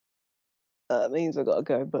That means I've got to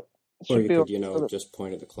go, but... Or you could, just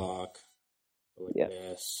point at the clock. Like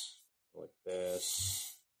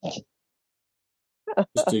this.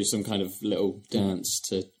 Just do some kind of little dance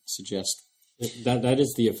to suggest... That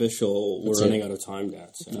is the official we're running out of time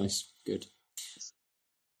dance. So. Nice, good.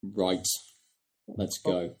 Right, let's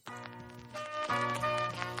go.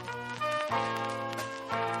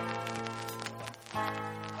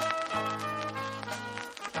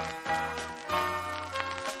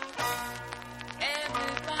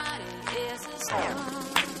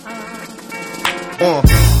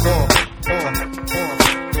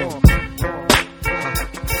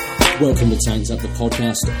 Welcome to Tanks Up, the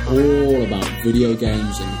podcast all about video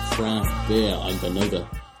games and craft beer. I'm Benova,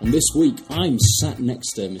 and this week I'm sat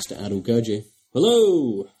next to Mr. Aadil.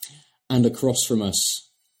 Hello! And across from us,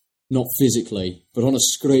 not physically, but on a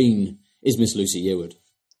screen, is Miss Lucy Yearwood.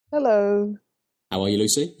 Hello. How are you,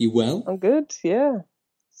 Lucy? You well? I'm good, yeah.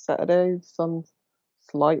 Saturday, sun's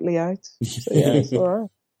slightly out, so yeah, it's all right.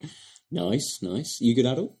 Nice. You good,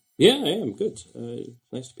 Aadil? Yeah, I am good.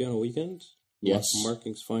 Nice to be on a weekend. Yes.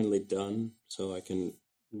 Marking's finally done, so I can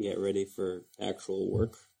get ready for actual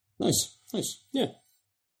work. Nice. Yeah.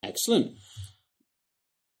 Excellent.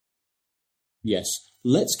 Yes.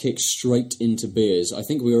 Let's kick straight into beers. I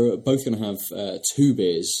think we're both going to have two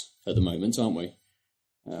beers at the moment, aren't we?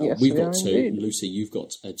 Yes, we've got two. Indeed. Lucy, you've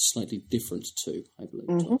got a slightly different two, I believe.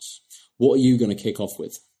 Mm-hmm. What are you going to kick off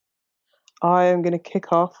with? I am going to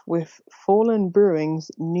kick off with Fallen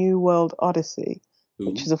Brewing's New World Odyssey,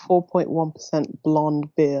 which is a 4.1% blonde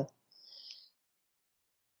beer.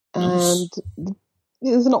 Nice. And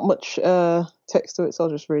there's not much text to it, so I'll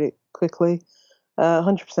just read it quickly.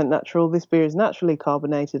 100% natural. This beer is naturally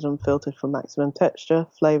carbonated and filtered for maximum texture,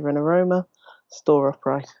 flavour and aroma. Store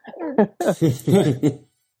upright.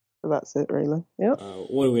 So that's it, really. Yep.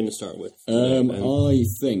 What are we going to start with? I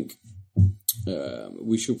think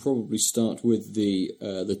we should probably start with the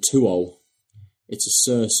 2-0. It's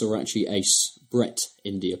a Sorachi Ace Brett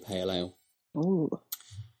India Pale Ale. Ooh.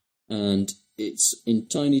 And it's in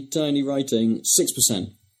tiny writing,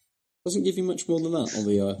 6%. Doesn't give you much more than that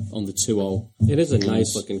on the 2-0. It is a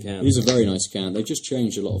nice looking can. It is a very nice can. They just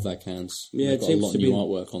changed a lot of their cans. Yeah, They've got a lot of new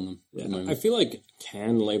artwork on them at the moment. I feel like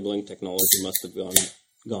can labeling technology must have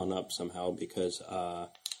gone up somehow because a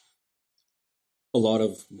lot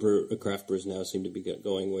of craft brewers now seem to be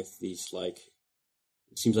going with these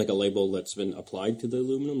it seems like a label that's been applied to the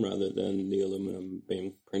aluminum rather than the aluminum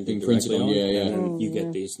being printed directly on. Yeah. And you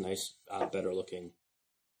get these nice, better looking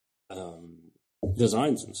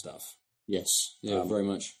designs and stuff. Yes, very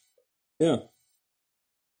much. Yeah.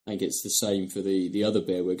 I think it's the same for the other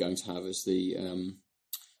beer we're going to have as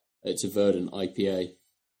it's a Verdant IPA,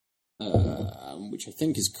 which I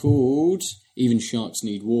think is called Even Sharks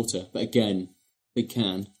Need Water. But again, big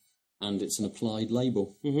can, and it's an applied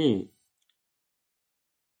label. Mm-hmm.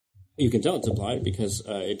 You can tell it's applied because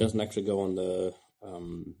it doesn't actually go on the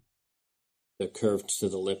curved to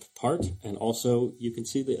the lip part, and also you can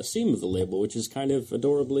see the seam of the label, which is kind of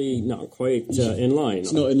adorably not quite in line.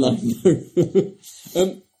 It's not in line.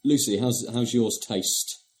 Lucy, how's yours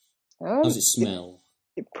taste? How's it smell?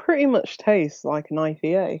 It pretty much tastes like an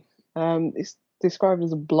IPA. It's described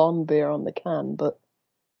as a blonde beer on the can, but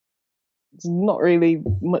there's not really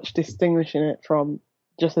much distinguishing it from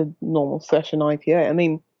just a normal session IPA. I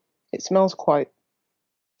mean, it smells quite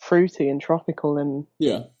fruity and tropical, and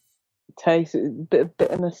taste a bit of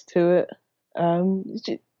bitterness to it.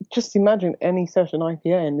 Just imagine any session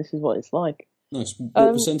IPA, and this is what it's like. Nice.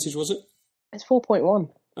 What percentage was it? It's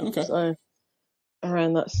 4.1. Okay. So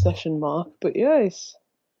around that session mark, but yeah,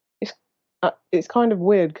 it's kind of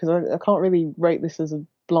weird because I can't really rate this as a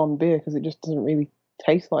blonde beer because it just doesn't really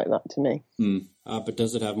taste like that to me. But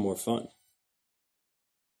does it have more fun?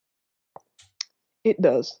 It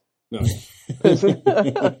does. No.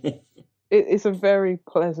 It's a very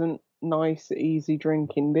pleasant, nice, easy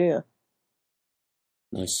drinking beer.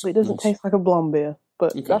 Nice. But it doesn't taste like a blonde beer.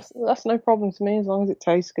 But that's no problem to me as long as it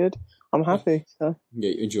tastes good. I'm happy. So.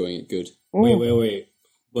 Yeah, you're enjoying it. Good. Wait.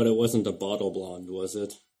 But it wasn't a bottle blonde, was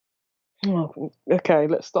it? Oh, okay,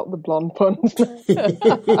 let's stop the blonde puns.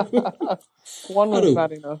 One was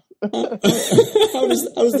bad enough.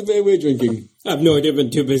 How's the beer we're drinking? I have no idea. I've been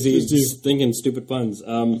too busy just thinking stupid puns.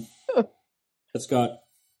 It's got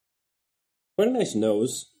quite a nice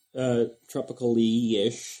nose,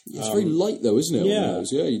 tropical-y-ish. It's very light though, isn't it? Yeah. On the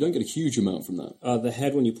nose? Yeah. You don't get a huge amount from that. The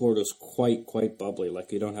head when you pour it is quite bubbly.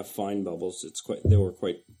 Like you don't have fine bubbles. They were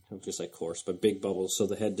quite, I was just like coarse, but big bubbles. So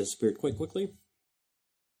the head disappeared quite quickly.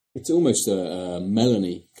 It's almost a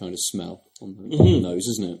melony kind of smell on the nose,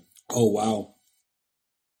 isn't it? Oh wow!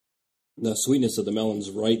 The sweetness of the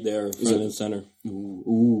melon's right there, front and center.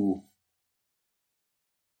 Ooh.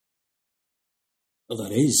 Oh,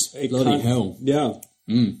 that is. Bloody hell. Yeah.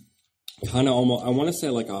 Mm. Kind of almost, I want to say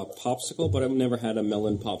like a popsicle, but I've never had a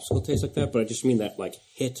melon popsicle taste like that. But I just mean that like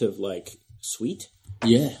hit of like sweet.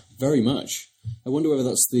 Yeah, very much. I wonder whether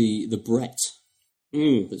that's the Brett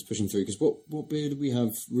that's pushing through. Because what beer did we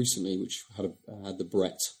have recently which had the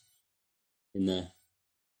Brett in there?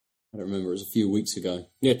 I don't remember. It was a few weeks ago.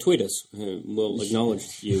 Yeah, tweet us. We'll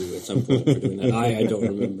acknowledge you at some point for doing that. I don't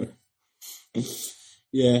remember.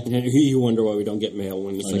 Yeah. You wonder why we don't get mail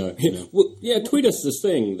when it's like, know. Well, yeah, tweet us this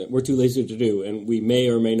thing that we're too lazy to do, and we may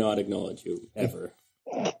or may not acknowledge you, ever.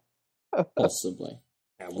 Possibly.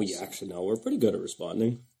 Yeah, we actually know. We're pretty good at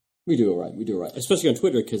responding. We do all right. Especially on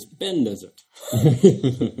Twitter, because Ben does it.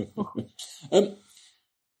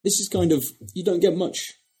 This is kind of, you don't get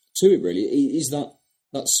much to it, really. It is that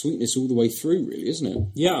sweetness all the way through, really, isn't it?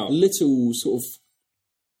 Yeah. A little sort of,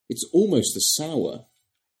 it's almost a sour.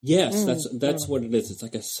 Yes, that's what it is. It's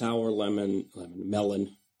like a sour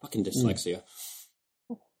melon. Fucking dyslexia.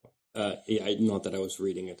 Not that I was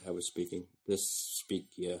reading it, I was speaking. There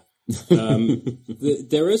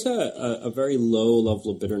is a very low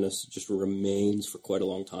level of bitterness that just remains for quite a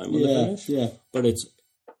long time on the finish. Yeah. But it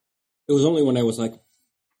was only when I was like,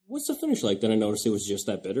 what's the finish like? Then I noticed it was just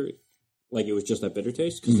that bitter. Like, it was just that bitter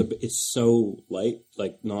taste. Because it's so light,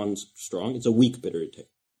 like non-strong. It's a weak bitter taste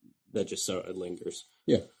that just sort of lingers.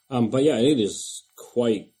 Yeah. But yeah, it is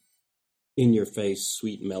quite in-your-face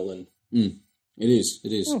sweet melon. It is.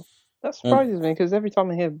 That surprises me, because every time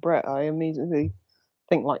I hear Brett, I immediately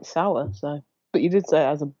think like sour. So, but you did say it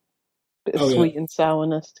has a bit of sweet and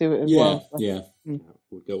sourness to it as well. So. Yeah.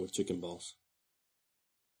 We'll go with chicken balls.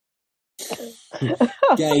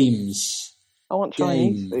 Games. I want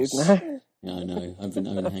Chinese food now. Yeah, I know. I've been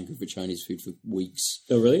having a hankering for Chinese food for weeks.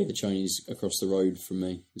 Oh, really? The Chinese across the road from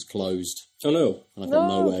me is closed. Oh, no. And I've got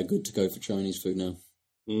nowhere good to go for Chinese food now.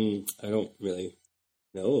 I don't really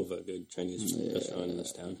know of a good Chinese food restaurant in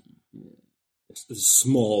this town. It's a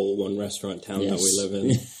small one-restaurant town that we live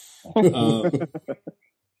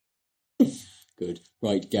in. Good.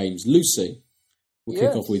 Right, games. Lucy, we'll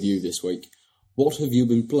kick off with you this week. What have you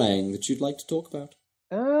been playing that you'd like to talk about?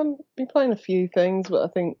 Been playing a few things, but I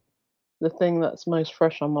think the thing that's most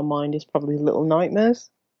fresh on my mind is probably Little Nightmares.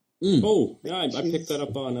 Oh, yeah, I picked that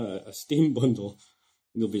up on a Steam bundle.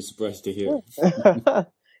 You'll be surprised to hear.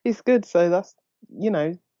 It's good, so that's,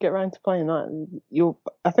 get around to playing that.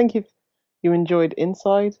 I think if you enjoyed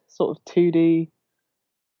Inside, sort of 2D,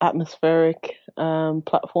 atmospheric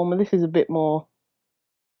platformer, this is a bit more,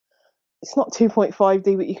 it's not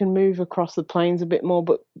 2.5D, but you can move across the planes a bit more,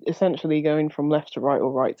 but essentially going from left to right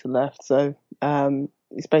or right to left. So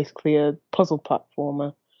it's basically a puzzle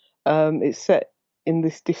platformer. It's set in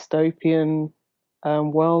this dystopian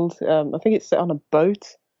world. I think it's set on a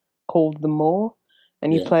boat called the Moor,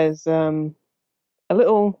 and you play as a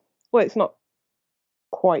little, well, it's not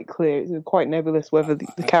quite clear, it's quite nebulous whether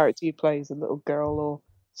the character you play is a little girl or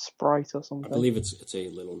sprite or something. I believe it's a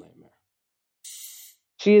little nightmare.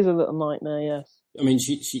 She is a little nightmare, yes. I mean,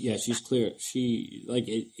 she's clear.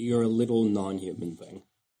 You're a little non-human thing.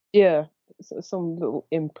 Yeah, some little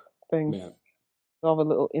imp thing. Yeah. Other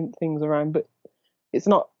little imp things around, but it's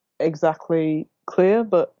not exactly clear,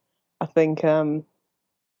 but I think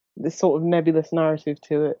this sort of nebulous narrative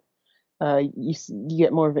to it, you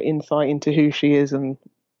get more of an insight into who she is and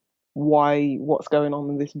what's going on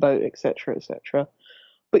in this boat, etc., etc.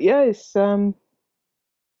 But yeah, it's one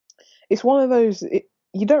of those.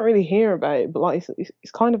 You don't really hear about it, but like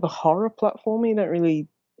it's kind of a horror platformer. You don't really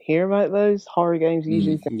hear about those horror games.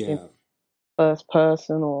 Usually in first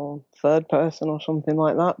person or third person or something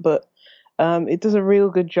like that. But it does a real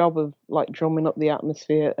good job of like drumming up the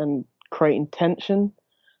atmosphere and creating tension,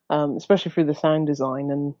 especially through the sound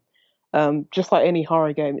design. And just like any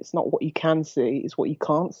horror game, it's not what you can see; it's what you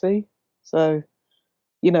can't see. So,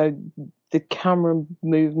 the camera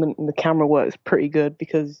movement and the camera work is pretty good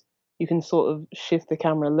because you can sort of shift the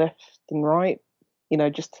camera left and right,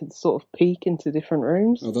 just to sort of peek into different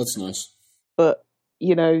rooms. Oh, that's nice. But,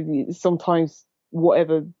 sometimes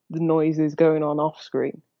whatever the noise is going on off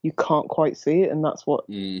screen, you can't quite see it, and that's what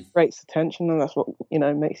creates the tension, and that's what,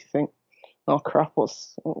 makes you think, oh crap,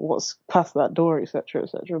 what's past that door, etc.,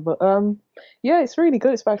 etc. But yeah, it's really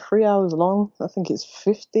good. It's about 3 hours long. I think it's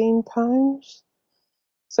 £15.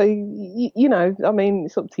 So, I mean,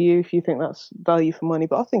 it's up to you if you think that's value for money,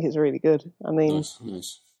 but I think it's really good. I mean...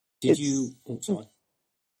 Nice. Did you... Oh, sorry.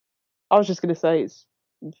 I was just going to say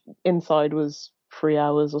Inside was 3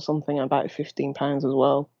 hours or something, about £15 as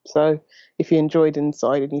well. So if you enjoyed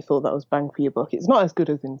Inside and you thought that was bang for your buck, it's not as good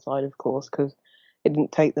as Inside, of course, because it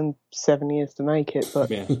didn't take them 7 years to make it,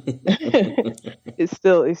 but Yeah. it's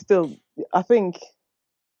still. I think,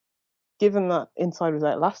 given that Inside was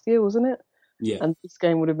out last year, wasn't it? Yeah. And this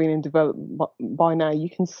game would have been in development by now. You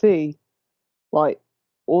can see, like,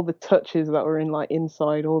 all the touches that were in, like,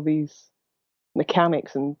 Inside, all these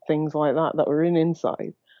mechanics and things like that were in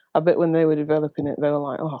Inside. I bet when they were developing it, they were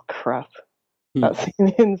like, "Oh crap, that's in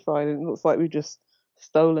Inside." And it looks like we've just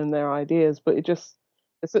stolen their ideas, but they're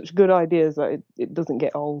such good ideas that it doesn't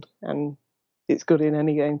get old, and it's good in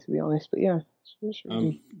any game, to be honest. But yeah, it's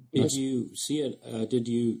really did you see it? Did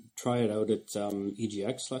you try it out at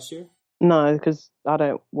EGX last year? No, because I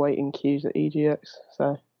don't wait in queues at EGX,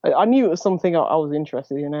 so I knew it was something I was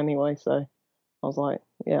interested in anyway. So I was like,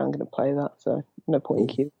 "Yeah, I'm going to play that." So no point in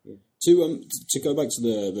queue. Yeah. To go back to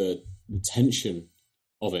the tension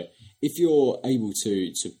of it, if you're able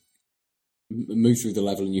to move through the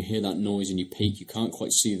level and you hear that noise and you peek, you can't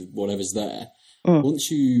quite see whatever's there. Once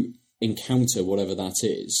you encounter whatever that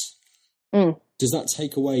is, does that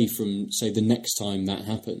take away from, say, the next time that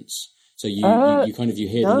happens? So you hear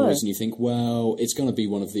the noise and you think, well, it's going to be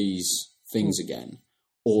one of these things again,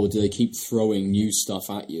 or do they keep throwing new stuff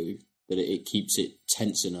at you that it keeps it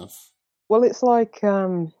tense enough? Well, it's like,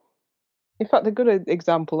 in fact, a good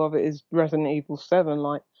example of it is Resident Evil 7.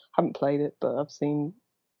 Like, I haven't played it, but I've seen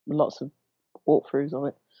lots of walkthroughs of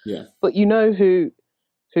it. Yeah. But you know who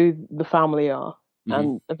the family are,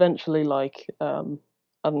 and eventually, like, I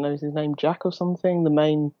don't know, is his name Jack or something?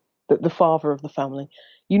 The father of the family.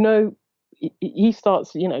 You know, he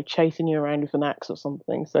starts, chasing you around with an axe or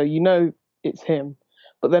something. So you know it's him.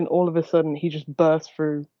 But then all of a sudden, he just bursts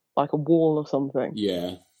through like a wall or something.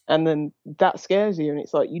 Yeah. And then that scares you, and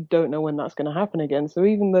it's like you don't know when that's going to happen again. So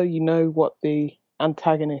even though you know what the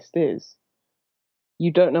antagonist is,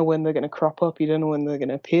 you don't know when they're going to crop up. You don't know when they're going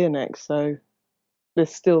to appear next. So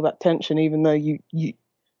there's still that tension, even though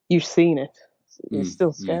you've seen it. It's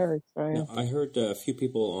still scary. So, yeah. Now, I heard a few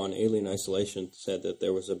people on Alien Isolation said that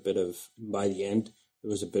there was by the end, there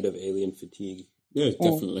was a bit of alien fatigue. Yeah,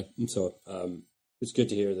 definitely. And so it's good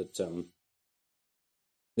to hear that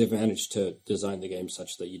they've managed to design the game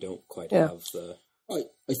such that you don't quite have the...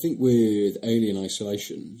 I think with Alien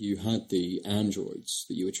Isolation, you had the androids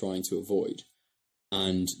that you were trying to avoid.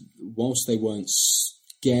 And whilst they weren't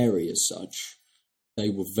scary as such, they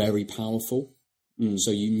were very powerful.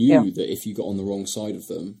 So you knew that if you got on the wrong side of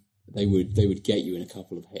them, they would get you in a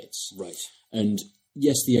couple of hits. Right. And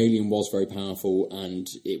yes, the alien was very powerful and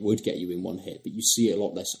it would get you in one hit, but you see it a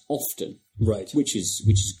lot less often. Right. Which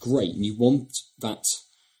is great. And you want that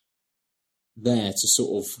there to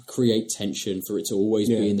sort of create tension, for it to always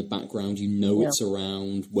be in the background. You know it's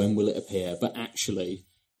around. When will it appear? But actually,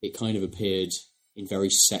 it kind of appeared in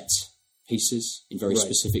very set pieces, in very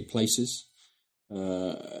specific places.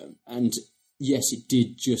 And yes, it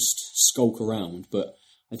did just skulk around, but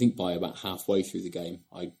I think by about halfway through the game,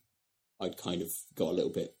 I'd kind of got a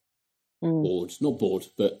little bit bored. Not bored,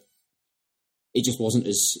 but it just wasn't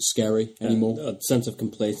as scary anymore. A sense of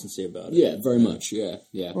complacency about it. Yeah, very much, yeah.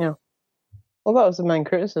 Well, that was the main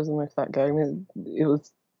criticism with that game. It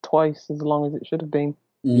was twice as long as it should have been.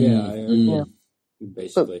 Yeah.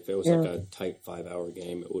 Basically, if it was like a tight 5-hour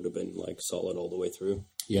game, it would have been like solid all the way through.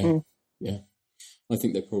 Yeah. I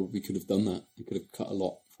think they probably could have done that. They could have cut a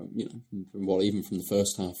lot from even from the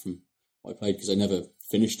first half from what I played, because I never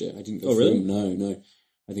finished it. I didn't go through. Really? No.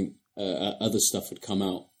 I think other stuff had come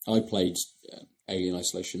out. I played Alien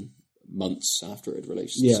Isolation months after it had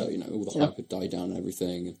released. Yeah. So, all the hype had died down and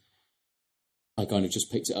everything. And I kind of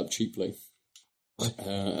just picked it up cheaply. What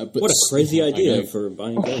a crazy idea for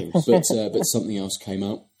buying games. But something else came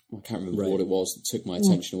out. I can't remember what it was that took my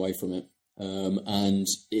attention away from it. And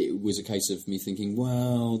it was a case of me thinking,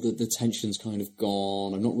 well, the tension's kind of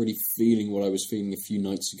gone. I'm not really feeling what I was feeling a few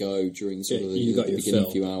nights ago during sort of the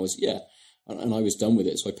beginning few hours. Yeah. And I was done with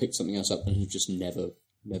it. So I picked something else up and have just never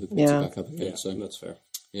picked it back up again. Yeah, so that's fair.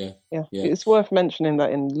 Yeah. It's worth mentioning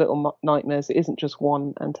that in Little Nightmares, it isn't just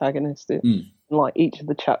one antagonist. Like each of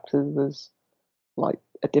the chapters, there's like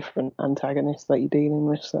a different antagonist that you're dealing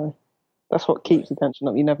with. So that's what keeps the tension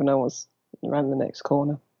up. You never know what's around the next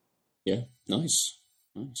corner. Yeah, nice.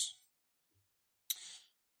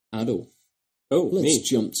 Aadil. Oh, let's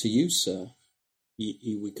jump to you, sir.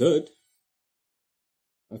 We could.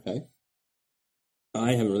 Okay.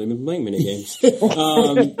 I haven't really been playing many games.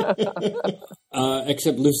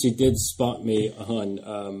 Except Lucy did spot me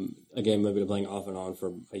on a game I've been playing off and on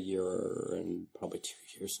for a year and probably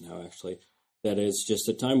 2 years now, actually. That is just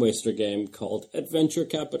a time waster game called Adventure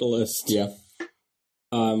Capitalist. Yeah.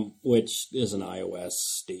 which is an iOS,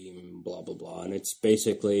 Steam, blah blah blah, and it's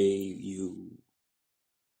basically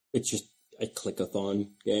it's just a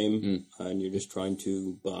click-a-thon game, and you're just trying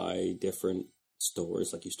to buy different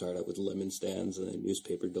stores. Like you start out with lemon stands and then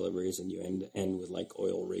newspaper deliveries, and you end with like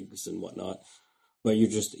oil rigs and whatnot. But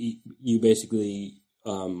you basically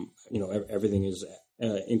everything is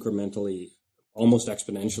incrementally, almost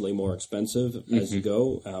exponentially more expensive as you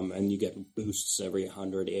go, and you get boosts every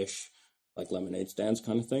 100-ish, like lemonade stands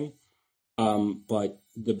kind of thing. But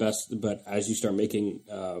as you start making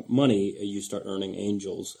money, you start earning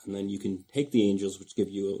angels, and then you can take the angels, which give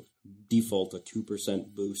you default a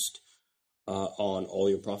 2% boost on all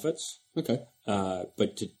your profits. Okay.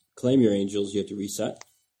 But to claim your angels, you have to reset.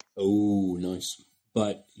 Oh, nice.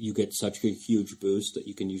 But you get such a huge boost that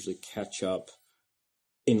you can usually catch up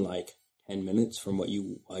in like 10 minutes from what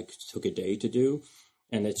you took a day to do.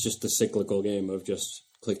 And it's just a cyclical game of just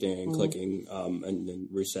clicking and clicking, and then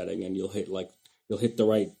resetting, and you'll hit the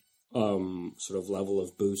right sort of level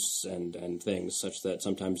of boosts and things, such that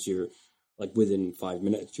sometimes you're like within 5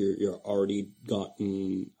 minutes you're already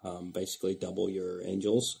gotten basically double your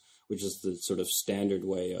angels, which is the sort of standard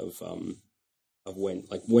way of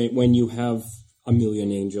when you have 1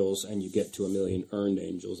 million angels and you get to 1 million earned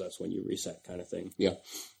angels, that's when you reset, kind of thing. Yeah.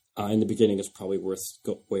 In the beginning, it's probably worth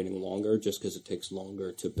waiting longer, just because it takes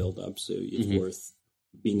longer to build up, so it's worth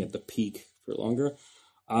being at the peak for longer.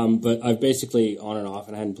 But I've basically on and off,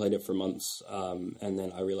 and I hadn't played it for months, and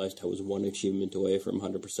then I realized I was one achievement away from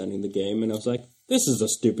 100%ing the game, and I was like, this is a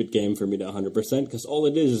stupid game for me to 100%, because all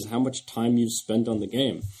it is how much time you've spent on the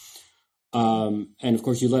game. And of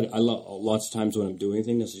course, lots of times when I'm doing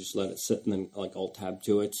things, I just let it sit, and then like I'll tab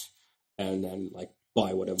to it, and then like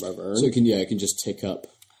buy whatever I've earned. So it can just tick up.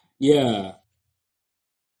 Yeah.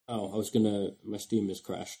 Oh, my Steam has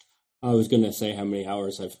crashed. I was gonna say how many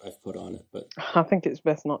hours I've put on it, but I think it's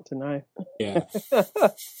best not to know. Yeah.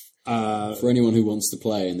 For anyone who wants to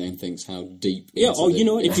play and then thinks how deep. Yeah.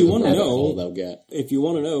 If you want to know, they'll get. If you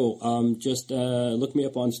want to know, just look me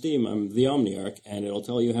up on Steam. I'm the Omniarch, and it'll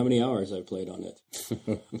tell you how many hours I've played on it.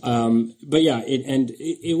 But yeah,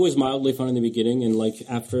 it was mildly fun in the beginning, and like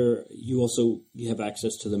after you have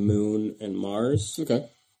access to the Moon and Mars. Okay.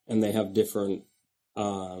 And they have different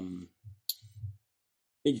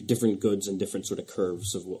goods and different sort of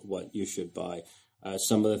curves of what you should buy.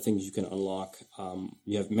 Some of the things you can unlock,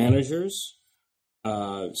 you have managers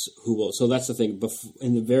who will. So that's the thing.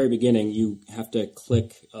 In the very beginning, you have to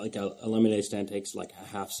click, like a lemonade stand takes like a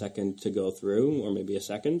half second to go through, or maybe a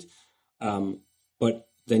second. But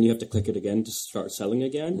then you have to click it again to start selling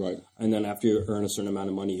again. Right. And then after you earn a certain amount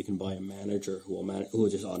of money, you can buy a manager who will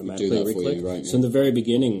just automatically do that re-click. for you, right? So in the very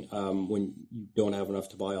beginning, when you don't have enough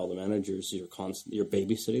to buy all the managers, you're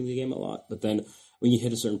babysitting the game a lot. But then when you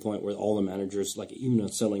hit a certain point where all the managers, like even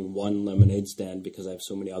selling one lemonade stand because I have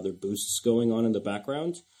so many other boosts going on in the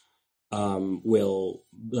background, will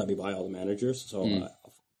let me buy all the managers. So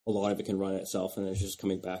a lot of it can run itself, and it's just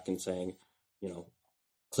coming back and saying,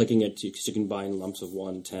 clicking it because you can buy in lumps of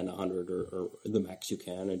 1, 10, 100, or the max you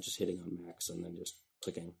can, and just hitting on max and then just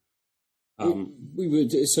clicking. We were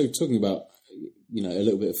talking about a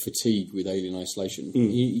little bit of fatigue with Alien Isolation. Do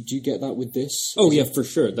you get that with this? Oh yeah, for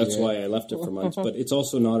sure. That's why I left it for months. But it's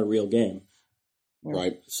also not a real game,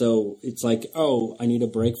 right? So it's like, I need a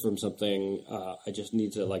break from something. I just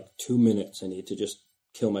need to 2 minutes. I need to just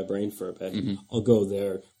kill my brain for a bit. I'll go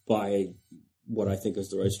there, buy what I think is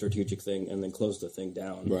the right strategic thing, and then close the thing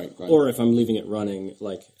down. Right. Or if I'm leaving it running,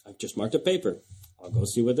 like I've just marked a paper, I'll go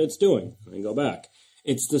see what it's doing and then go back.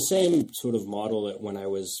 It's the same sort of model that when I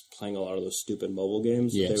was playing a lot of those stupid mobile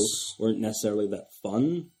games, yes. They weren't necessarily that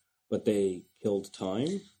fun, but they killed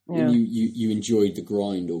time. Yeah. You enjoyed the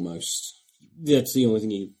grind almost. That's the only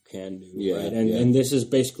thing you can do, right? And this is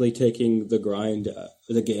basically taking the grind,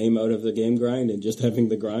 the game out of the game grind and just having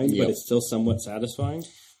the grind, but it's still somewhat satisfying.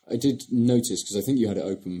 I did notice, because I think you had it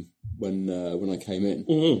open when I came in.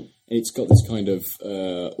 Mm-hmm. It's got this kind of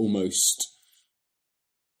almost...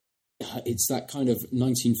 It's that kind of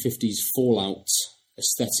 1950s Fallout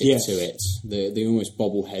aesthetic to it. The almost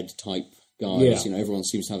bobblehead type guys. Yeah. Everyone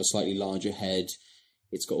seems to have a slightly larger head.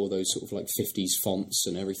 It's got all those sort of 50s fonts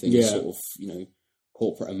and everything. Yeah. Sort of,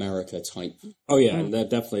 corporate America type. Oh yeah, and that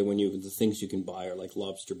definitely the things you can buy are like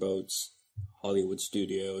lobster boats, Hollywood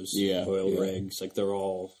studios, oil rigs, they're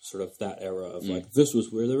all sort of that era of this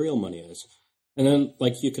was where the real money is. And then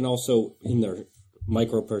you can also in their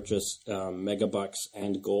micro purchase megabucks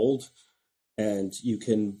and gold, and you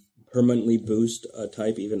can permanently boost a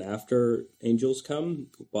type even after angels come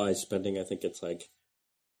by spending, I think it's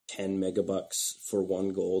 10 megabucks for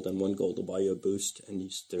 1 gold, and 1 gold will buy you a boost,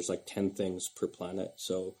 and there's like 10 things per planet.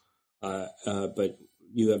 So, but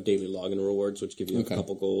you have daily login rewards, which give you a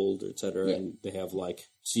couple gold, etc. Yeah. And they have like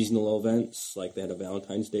seasonal events, like they had a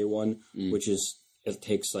Valentine's Day one, which it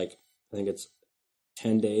takes like, I think it's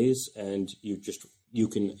 10 days, and you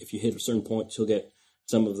can, if you hit a certain point, you'll get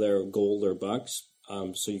some of their gold or bucks,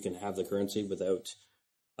 so you can have the currency without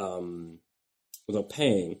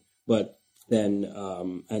paying, but then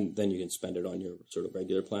and then you can spend it on your sort of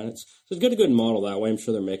regular planets. So it's got a good model that way. I'm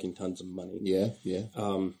sure they're making tons of money. Yeah.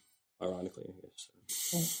 Ironically, I guess.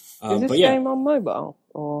 Is this game on mobile?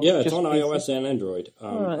 Or yeah, it's on iOS and Android.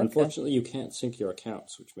 Unfortunately, you can't sync your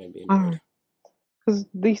accounts, which made me annoyed. Because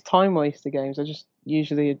these time waster games, I just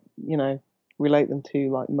usually, relate them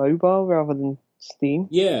to like mobile rather than Steam.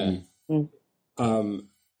 Yeah. And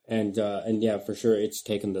yeah, for sure, it's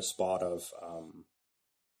taken the spot of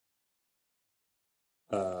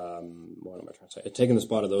what am I trying to say? It's taken the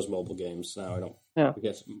spot of those mobile games. Now I don't. Yeah. I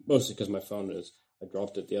guess mostly because my phone I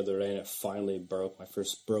dropped it the other day and it finally broke my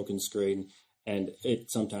first broken screen, and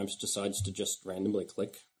it sometimes decides to just randomly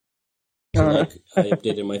click. So like I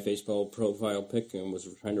updated my Facebook profile pic and was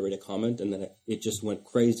trying to read a comment, and then it just went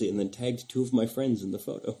crazy, and then tagged 2 of my friends in the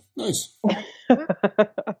photo. Nice. You've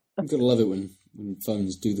got to love it when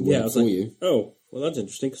phones do the work for you. Oh, well, that's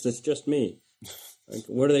interesting because it's just me. Like,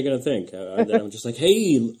 what are they going to think? I'm just like,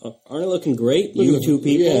 hey, aren't I looking great? You 2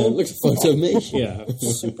 people? Yeah, look at a photo of me. Yeah,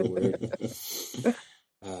 super weird.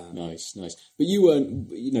 Nice. But you weren't,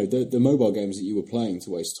 the mobile games that you were playing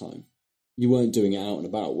to waste time, you weren't doing it out and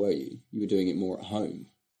about, were you? You were doing it more at home.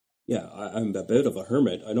 Yeah, I'm a bit of a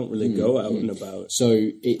hermit. I don't really go out and about. So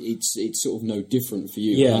it's sort of no different for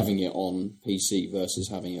you having it on PC versus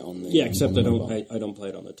having it on the except I don't play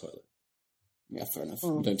it on the toilet. Yeah, fair enough.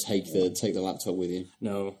 You don't take the laptop with you.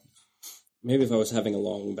 No, maybe if I was having a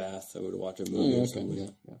long bath, I would watch a movie or something.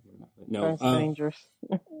 Yeah. No, that's dangerous.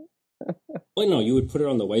 Well, no, you would put it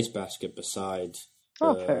on the wastebasket beside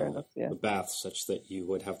fair enough, the bath, such that you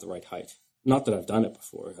would have the right height. Not that I've done it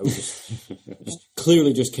before. I was just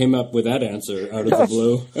clearly just came up with that answer out of the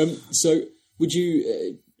blue. So, would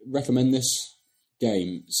you recommend this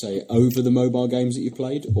game, say, over the mobile games that you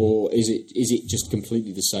played, or is it just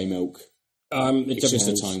completely the same ilk? It's just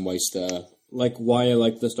a time waster. Like why I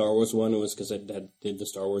like the Star Wars one was because it did the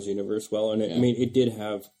Star Wars universe well, and I mean it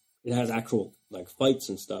has actual like fights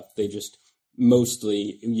and stuff. They just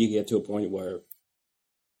mostly you get to a point where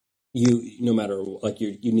no matter like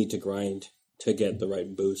you need to grind to get the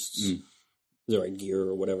right boosts, the right gear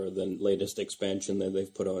or whatever. The latest expansion that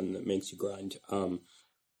they've put on that makes you grind.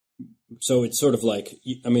 So it's sort of like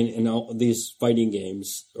in all these fighting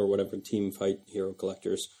games or whatever, team fight hero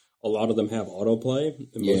collectors. A lot of them have autoplay,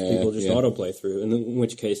 and most people just autoplay through. And in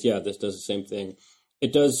which case, this does the same thing.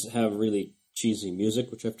 It does have really cheesy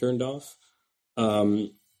music, which I've turned off.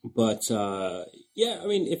 But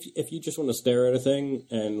if you just want to stare at a thing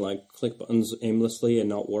and like click buttons aimlessly and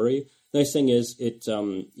not worry, the nice thing is it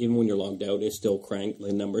even when you're logged out, it's still cranked.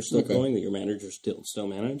 The number's still going that your managers still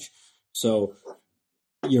manage. So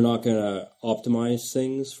you're not going to optimize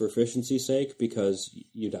things for efficiency's sake because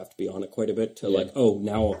you'd have to be on it quite a bit to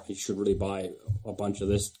now I should really buy a bunch of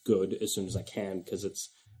this good as soon as I can because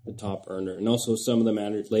it's the top earner. And also some of the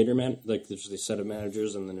like there's a set of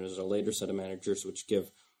managers and then there's a later set of managers which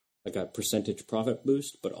give like a percentage profit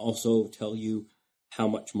boost, but also tell you how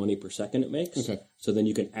much money per second it makes. Okay. So then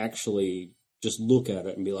you can actually just look at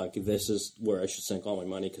it and be like, this is where I should sink all my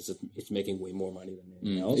money because it's making way more money than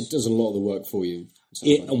anything else. It does a lot of the work for you.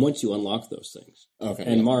 And once you unlock those things. Okay.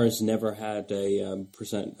 And Mars never had a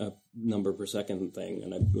number per second thing,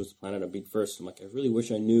 and I was the planet I beat first. I'm like, I really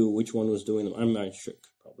wish I knew which one was doing them. I'm not sure,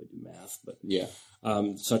 could probably do math, but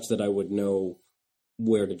such that I would know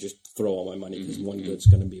where to just throw all my money because one good's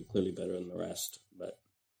going to be clearly better than the rest. But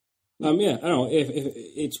I don't know if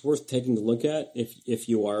it's worth taking a look at if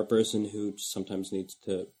you are a person who sometimes needs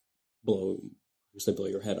to blow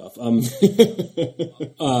your head off,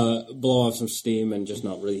 blow off some steam and just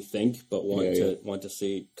not really think, but want to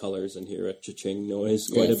see colors and hear a cha-ching noise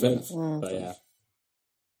quite a bit. But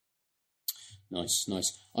nice.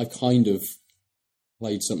 I kind of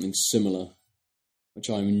played something similar, which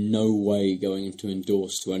I'm in no way going to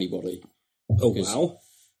endorse to anybody. Oh wow!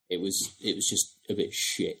 It was just a bit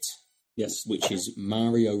shit. Yes, which is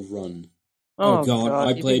Mario Run. Oh God!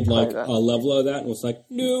 I played like a level of that and was like,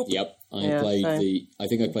 nope. Yep, I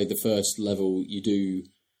think I played the first level. You do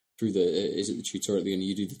through the tutorial at the end.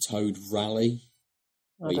 You do the Toad rally,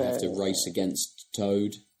 where you have to race against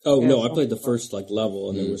Toad. Oh, Yeah, no, I so- played the first, level,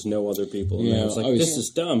 and there was no other people. And I was like, this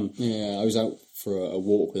is dumb. Yeah, I was out for a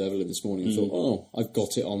walk with Evelyn this morning and thought, oh, I've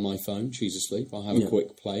got it on my phone. She's asleep. I'll have a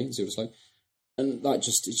quick play and see what it's like. And it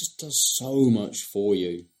just does so much for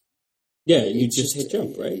you. Yeah, you just hit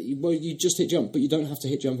jump, right? Well, you just hit jump, but you don't have to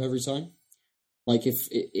hit jump every time. Like,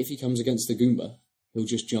 if he comes against the Goomba, he'll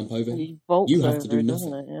just jump over. You have to do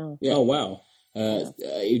nothing. It? Yeah. Oh, wow.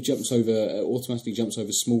 It jumps over, automatically jumps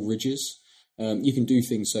over small ridges. You can do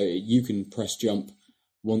things so you can press jump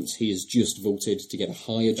once he has just vaulted to get a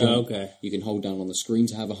higher jump. Oh, okay. You can hold down on the screen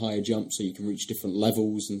to have a higher jump so you can reach different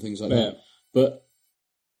levels and things like that. But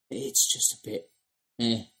it's just a bit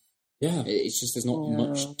Yeah. It's just there's not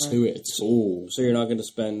much to it at all. So you're not going to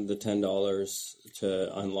spend the $10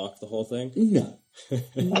 to unlock the whole thing? No.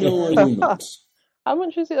 No, I will not. How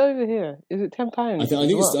much is it over here? Is it £10? I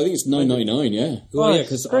think it's $9.99. Yeah. Well, yeah,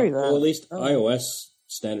 because screw that. at least iOS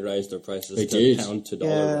standardized their prices They to did. pound to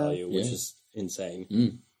dollar value, which is insane.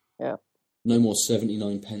 Mm. Yeah. No more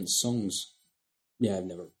 79 pence songs. Yeah, I've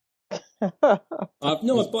never.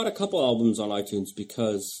 No, I've bought a couple albums on iTunes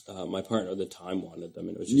because my partner at the time wanted them,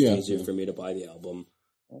 and it was just easier for me to buy the album.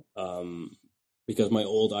 Because my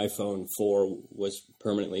old iPhone 4 was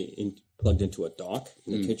permanently plugged into a dock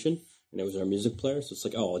in the kitchen, and it was our music player. So it's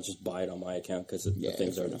like, I'll just buy it on my account because the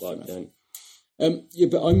things aren't plugged in.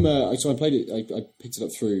 But I'm so I played it. I picked it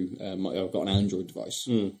up through. I've got an Android device.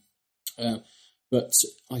 But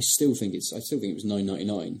I still think it was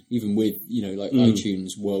 $9.99, even with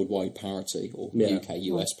iTunes worldwide parity or UK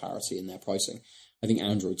US parity in their pricing. I think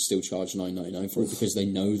Android still charge $9.99 for it because they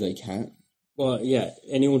know they can't. Well, yeah,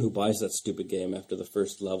 anyone who buys that stupid game after the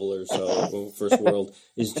first level or so, or first world,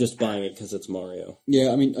 is just buying it because it's Mario.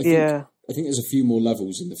 Yeah, I mean, I think there's a few more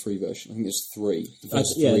levels in the free version. I think there's 3.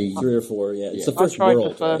 Three or 4. Yeah, it's the I first tried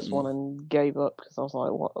world. the first one and gave up because I was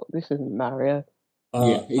like, "What? This isn't Mario."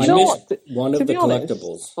 I You know missed what? one To of the be honest,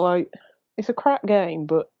 collectibles. like, it's a crap game,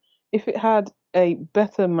 but if it had a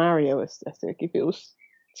better Mario aesthetic, if it was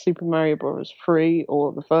Super Mario Bros. 3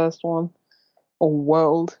 or the first one or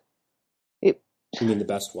World, You mean the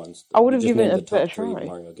best ones? I would have You just given named it a the top better 3 try.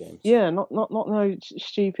 Mario games. Yeah, not no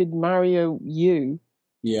stupid Mario U.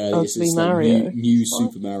 Yeah, Ugly it's Mario. like new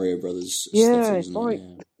Super Mario Brothers. Yeah, aesthetic, it's isn't like, it?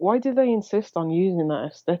 Yeah. why do they insist on using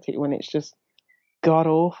that aesthetic when it's just god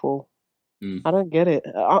awful? I don't get it.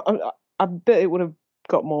 I bet it would have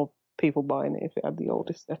got more people buying it if it had the old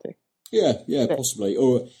aesthetic. Yeah, possibly.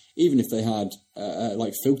 Or even if they had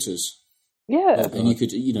like filters. Yeah, And you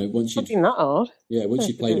could, once not you been that hard. once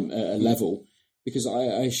you played a level, because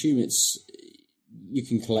I assume you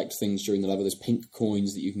can collect things during the level. There's pink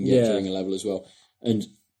coins that you can get during a level as well. And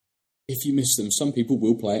if you miss them, some people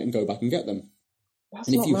will play it and go back and get them. That's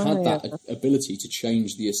And if not you had Mario. that ability to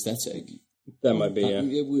change the aesthetic, That might be,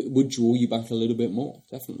 it would draw you back a little bit more,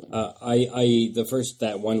 definitely.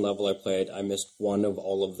 That one level I played, I missed one of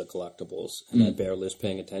all of the collectibles, and I barely was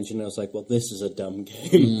paying attention. I was like, well, this is a dumb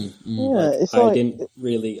game. It's I like, didn't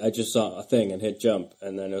really, I just saw a thing and hit jump,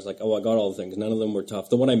 and then I was like, oh, I got all the things. None of them were tough.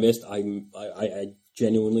 The one I missed, I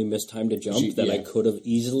genuinely missed time to jump that I could have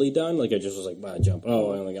easily done. Like, I just was like, jump.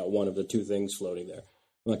 Oh, I only got one of the 2 things floating there.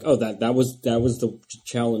 I'm like, oh, that was the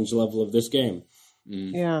challenge level of this game.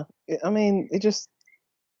 yeah. I mean, it just,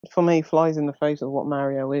 for me, flies in the face of what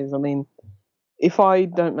Mario is. I mean, if I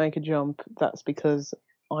don't make a jump, that's because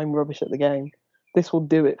I'm rubbish at the game. This will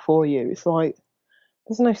do it for you. It's like,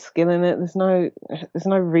 there's no skill in it. There's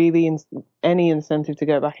no really any incentive to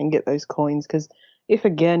go back and get those coins, because if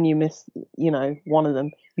again you miss, one of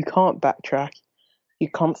them, you can't backtrack.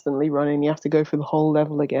 You're constantly running. You have to go through the whole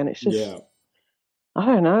level again. It's just, I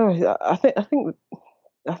don't know.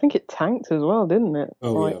 I think it tanked as well, didn't it?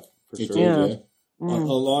 Oh, yeah, for sure. Yeah. A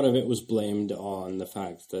lot of it was blamed on the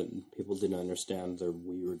fact that people didn't understand their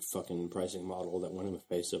weird fucking pricing model that went in the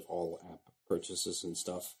face of all app purchases and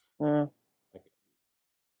stuff. Yeah.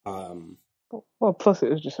 Well, plus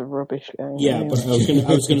it was just a rubbish game. Yeah, anyway. but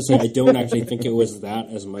I was gonna say I don't actually think it was that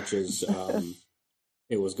as much as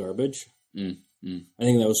it was garbage. I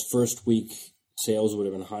think that was first week sales would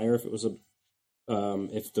have been higher if it was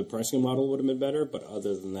if the pricing model would have been better. But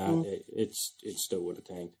other than that, it still would have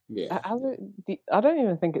tanked. Yeah, I don't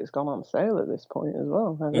even think it's gone on sale at this point as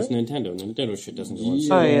well. That's It? Nintendo. Nintendo shit doesn't go on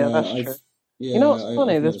sale. Oh yeah, that's true. Yeah, You know what's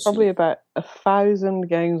funny? I've There's probably about 1,000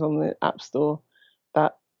 games on the App Store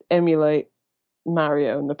that emulate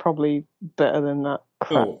Mario, and they're probably better than that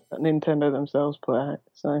crap that Nintendo themselves put out.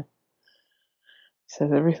 So it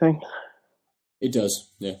says everything. It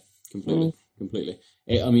does, yeah, completely.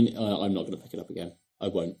 I'm not going to pick it up again. I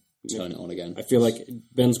won't turn it on again. I feel like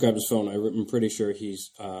Ben's grabbed his phone. I'm pretty sure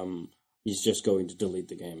he's He's just going to delete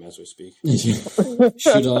the game as we speak.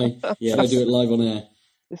 Should I? Yes. Should I do it live on air?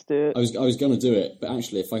 Just do it. I was going to do it, but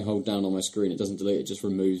actually, if I hold down on my screen, it doesn't delete. It just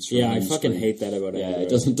removes. From Yeah, my I home fucking screen. hate that about Yeah,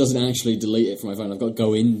 Android. it doesn't actually delete it from my phone. I've got to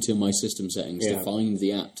go into my system settings to Yeah. find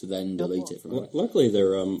the app to then delete it from my. Luckily,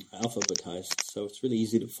 they're alphabetized, so it's really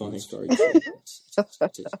easy to find. That's very true.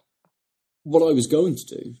 It is. What I was going to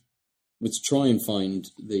do was try and find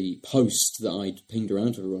the post that I'd pinged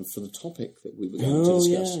around to everyone for the topic that we were going to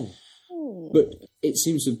discuss. Yeah. But it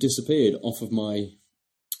seems to have disappeared off of my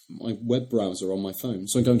web browser on my phone,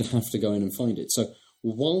 so I'm going to have to go in and find it. So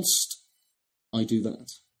whilst I do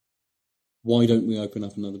that, why don't we open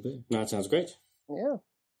up another beer? No, that sounds great. Yeah.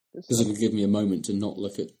 Because it'll give me a moment to not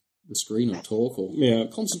look at the screen or talk or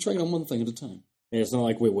concentrate on one thing at a time. Yeah, it's not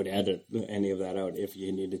like we would edit any of that out if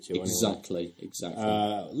you needed to. Exactly.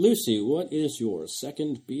 Lucy, what is your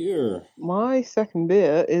second beer? My second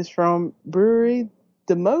beer is from Brewery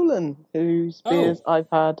de Molen, whose beers I've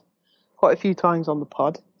had quite a few times on the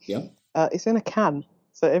pod. Yeah. It's in a can,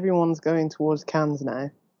 so everyone's going towards cans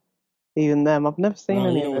now. Even them. I've never seen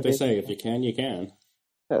any you know of what their they say, beers. if you can, you can.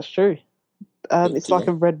 That's true. It's like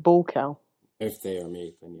a Red Bull cow. If they are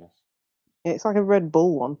meat, then yes. Yeah, it's like a Red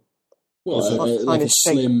Bull one. Well, It's like kind a of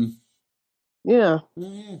shaped. slim... Yeah. Oh,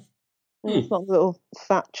 yeah. It's not the little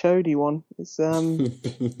fat chody one. It's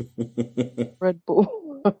Red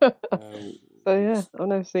Bull. So yeah, I've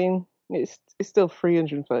never seen. It's still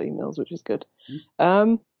 330 mils, which is good.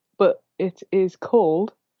 But it is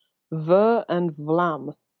called Vuur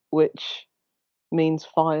Vlam, which means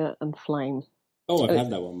fire and flame. Oh, I've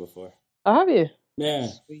had that one before. Oh, have you? Yeah.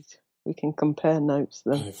 Sweet. We can compare notes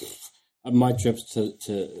then. My trips to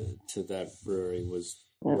that brewery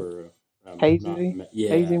were hazy. not, yeah.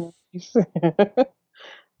 Hazy memories.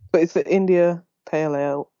 But it's the India Pale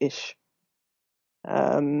Ale-ish.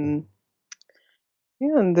 Yeah,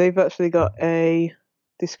 and they've actually got a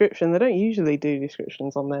description. They don't usually do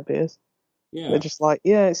descriptions on their beers. Yeah. They're just like,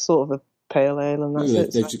 yeah, it's sort of a pale ale, and that's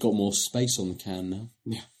it. They've just got more space on the can now.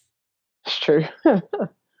 Yeah. It's true.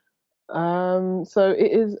 So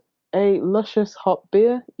it is a luscious hop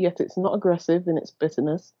beer, yet it's not aggressive in its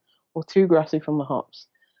bitterness or too grassy from the hops.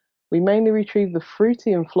 We mainly retrieve the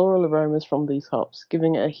fruity and floral aromas from these hops,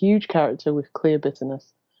 giving it a huge character with clear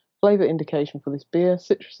bitterness. Flavour indication for this beer,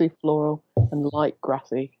 citrusy, floral, and light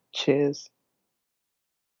grassy. Cheers.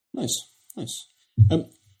 Nice.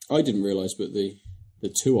 I didn't realise, but the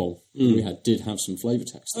 2-0 we had did have some flavour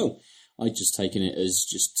text. I'd just taken it as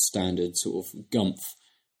just standard sort of gumph.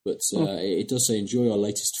 But it does say, enjoy our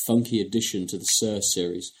latest funky addition to the Sir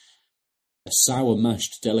series. A sour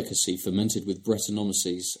mashed delicacy fermented with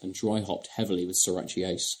Brettanomyces and dry hopped heavily with Sorachi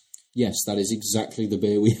Ace. Yes, that is exactly the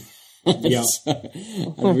beer we had. Yeah.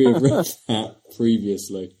 And we have read that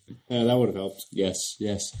previously. Yeah, that would have helped. Yes.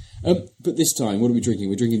 But this time, what are we drinking?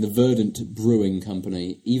 We're drinking the Verdant Brewing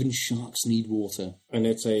Company. Even sharks need water. And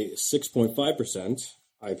it's a 6.5%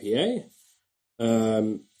 IPA.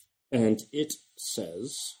 And it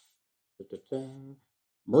says,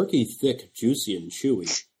 murky, thick, juicy, and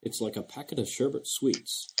chewy. It's like a packet of sherbet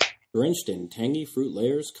sweets, drenched in tangy fruit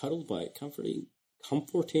layers, cuddled by a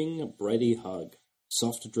comforting bready hug.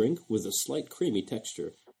 Soft drink with a slight creamy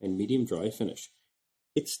texture and medium dry finish.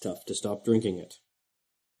 It's tough to stop drinking it.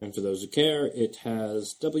 And for those who care, it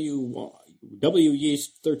has W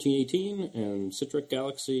Yeast 1318 and Citric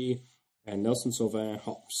Galaxy and Nelson Sauvin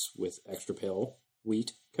hops with extra pale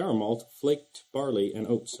wheat, caramel, flaked barley, and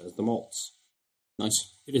oats as the malts.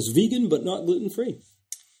 Nice. It is vegan but not gluten-free.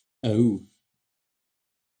 Oh.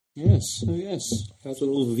 Yes. It has a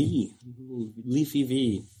little V, a little leafy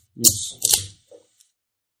V. Yes.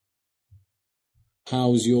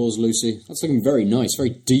 How's yours, Lucy? That's looking very nice,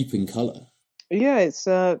 very deep in colour. Yeah, it's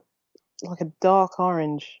like a dark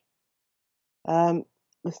orange. In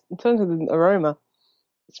terms of the aroma,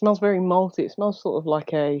 it smells very malty. It smells sort of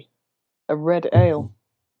like a red ale.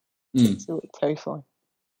 Let's see what it tastes like.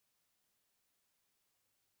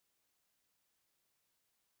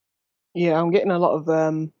 Yeah, I'm getting a lot of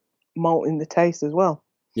malt in the taste as well.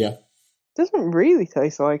 Yeah. Doesn't really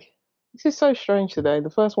taste like... This is so strange today. The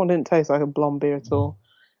first one didn't taste like a blonde beer at all.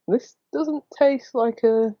 This doesn't taste like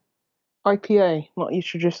a IPA, not your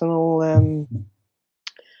traditional,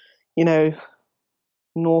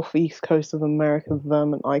 northeast coast of America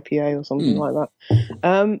Vermont IPA or something like that.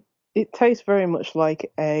 It tastes very much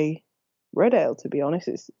like a red ale, to be honest.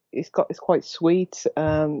 It's quite sweet.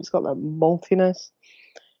 It's got that maltiness.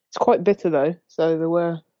 It's quite bitter though, so they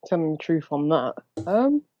were telling the truth on that.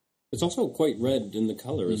 It's also quite red in the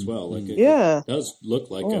color as well. Like it does look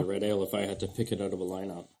like a red ale if I had to pick it out of a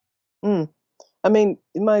lineup. I mean,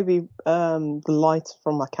 it may be the light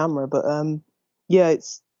from my camera, but yeah,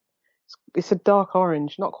 it's a dark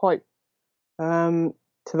orange, not quite to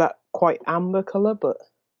that quite amber colour, but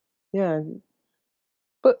yeah,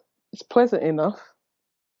 but it's pleasant enough.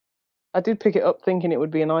 I did pick it up thinking it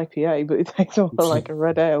would be an IPA, but it tastes more like a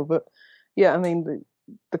red ale. But yeah, I mean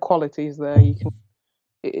the quality is there. You can,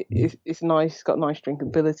 it's nice. It's got nice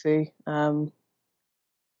drinkability.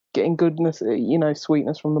 Getting goodness,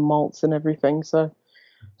 sweetness from the malts and everything. So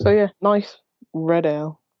yeah, nice red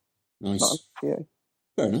ale. Nice. Yeah.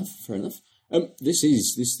 Fair enough.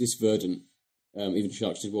 This Verdant, even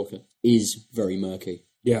Sharks Need Water, is very murky.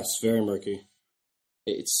 Yes, very murky.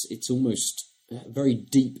 It's almost very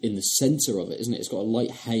deep in the centre of it, isn't it? It's got a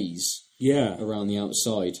light haze. Yeah, around the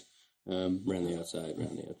outside. Around the outside.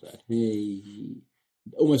 Hey.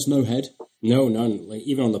 Almost no head. No, none. Like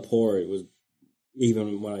even on the pour, it was.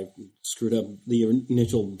 Even when I screwed up the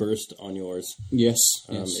initial burst on yours, yes.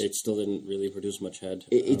 It still didn't really produce much head.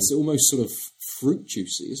 It's almost sort of fruit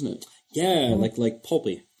juicy, isn't it? Yeah, like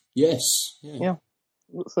pulpy. Yes. Yeah.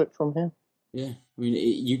 Looks like from here. Yeah, I mean,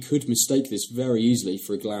 you could mistake this very easily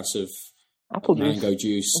for a glass of apple mango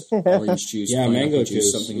juice, orange juice, mango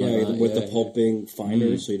juice, something like that. With the pulp being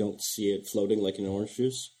finer, so you don't see it floating like an orange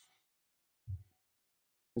juice.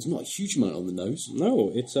 There's not a huge amount on the nose.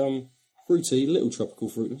 No, it's fruity, little tropical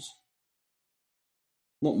fruitness.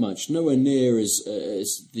 Not much. Nowhere near as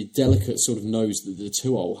the delicate sort of nose that the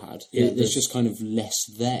 2-0 had. Yeah, there's just kind of less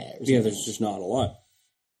there. There's just not a lot.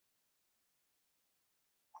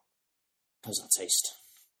 How's that taste?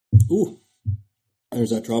 Ooh,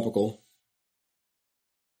 there's that tropical.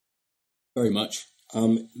 Very much.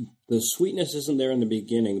 The sweetness isn't there in the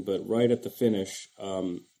beginning, but right at the finish,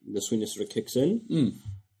 the sweetness sort of kicks in.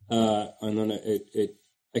 And then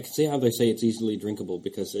I can see how they say it's easily drinkable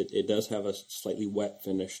because it does have a slightly wet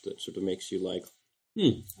finish that sort of makes you like,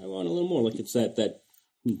 I want a little more. Like it's that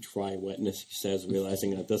dry wetness, he says,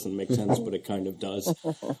 realizing that doesn't make sense, but it kind of does.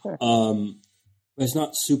 It's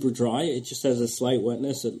not super dry. It just has a slight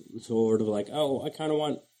wetness. It's sort of like, I kind of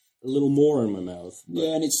want a little more in my mouth. But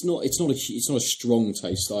yeah, and it's not a strong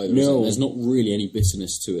taste either. No, there's not really any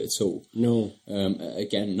bitterness to it at all. No.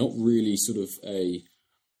 Again, not really sort of a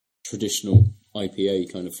traditional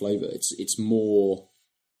IPA kind of flavour. It's more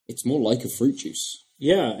like a fruit juice.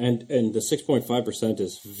 Yeah, and the 6.5%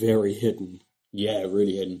 is very hidden. Yeah,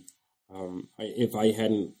 really hidden. If I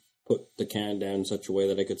hadn't put the can down in such a way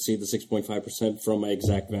that I could see the 6.5% from my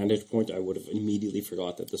exact vantage point, I would have immediately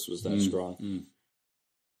forgot that this was that strong.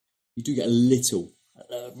 You do get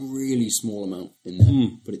a really small amount in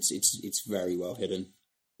there, but it's very well hidden.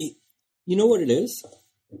 You know what it is?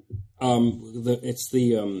 It's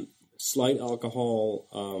the slight alcohol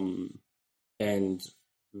and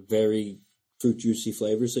very fruit juicy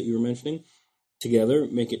flavors that you were mentioning together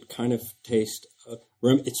make it kind of taste.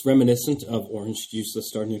 It's reminiscent of orange juice that's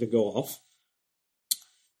starting to go off.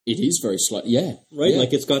 It is very slight, yeah, right. Yeah.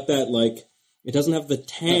 Like it's got that it doesn't have the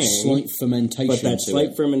tang, that slight fermentation, but that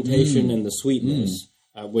slight fermentation and the sweetness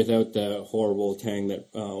without the horrible tang that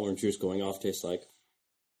orange juice going off tastes like.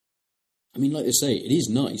 I mean, like they say, it is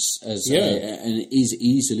nice and it is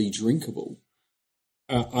easily drinkable.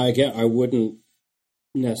 I wouldn't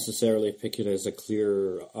necessarily pick it as a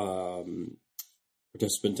clear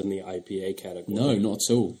participant in the IPA category. No, not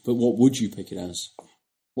at all. But what would you pick it as?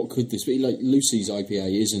 What could this be? Like Lucy's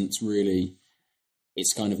IPA isn't really.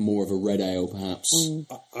 It's kind of more of a red ale, perhaps.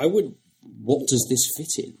 I would. What does this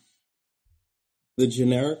fit in? The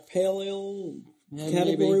generic pale ale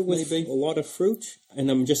category with a lot of fruit, and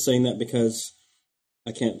I'm just saying that because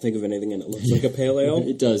I can't think of anything and it looks like a pale ale.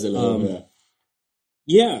 It does a little bit.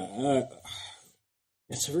 Yeah,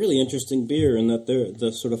 it's a really interesting beer in that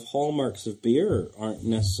the sort of hallmarks of beer aren't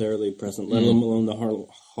necessarily present, let alone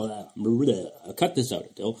I'll cut this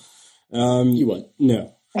out, Aadil. You won't.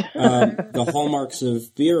 No. The hallmarks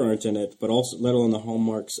of beer aren't in it, but also let alone the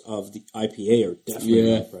hallmarks of the IPA are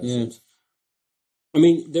definitely not present. I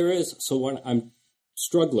mean, there is. So what I'm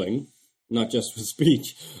struggling, not just with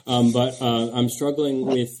speech, but I'm struggling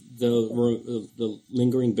with the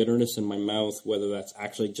lingering bitterness in my mouth. Whether that's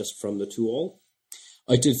actually just from the 2-0.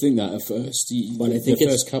 I did think that at first, but I think the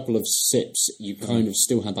first couple of sips, you kind of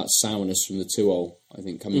still had that sourness from the 2-0. I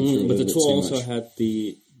think coming through. But the 2-0 also had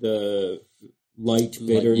the light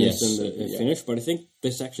bitterness in the finish, but I think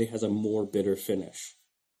this actually has a more bitter finish.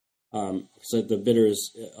 So the bitter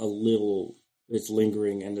is it's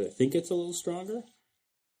lingering, and I think it's a little stronger.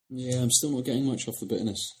 Yeah, I'm still not getting much off the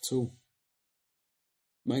bitterness at all.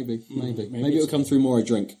 Maybe it'll come through more. I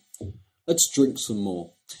drink. Let's drink some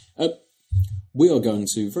more. We are going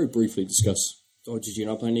to very briefly discuss. Oh, did you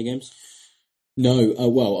not play any games? No,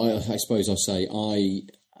 I suppose I'll say I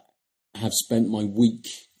have spent my week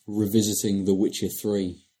revisiting The Witcher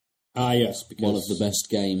 3. Ah, yes, because one of the best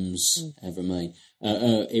games ever made.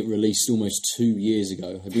 It released almost 2 years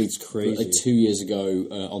ago. I believe it's crazy. 2 years ago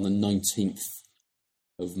on the 19th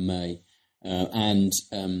of May. And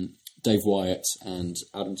Dave Wyatt and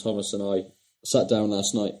Adam Thomas and I sat down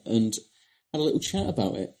last night and had a little chat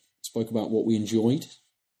about it. Spoke about what we enjoyed,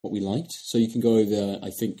 what we liked. So you can go over,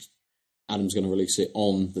 I think Adam's going to release it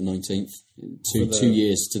on the 19th, 2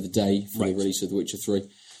 years to the day for the release of The Witcher 3.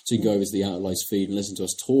 So you can go over to the Out of Lives feed and listen to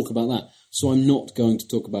us talk about that. So I'm not going to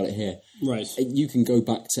talk about it here. Right. You can go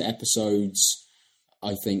back to episodes,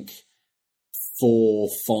 I think, 4,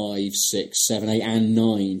 5, 6, 7, 8, and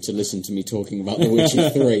 9 to listen to me talking about The Witcher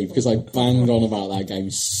 3 because I banged on about that game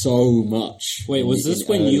so much. Wait, was this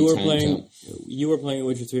when you were playing? You were playing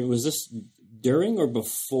Witcher 3. Was this during or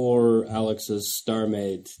before Alex's Star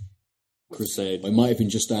Maid crusade? It might have been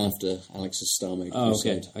just after Alex's Star Maid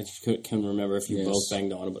crusade. Okay. I can't remember if you both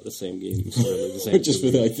banged on about the same games. Really the same just for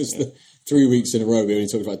the 3 weeks in a row, we only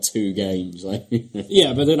talked about 2 games.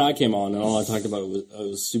 Yeah, but then I came on, and all I talked about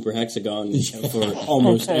was Super Hexagon for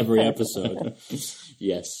almost every episode.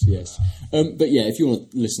 Yes. But yeah, if you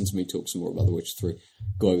want to listen to me talk some more about The Witcher 3,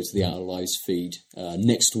 go over to the Out of Lives feed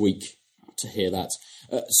next week to hear that.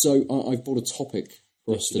 So I've brought a topic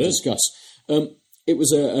for us to discuss. It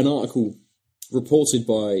was an article reported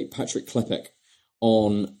by Patrick Klepek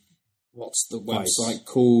on, what's the website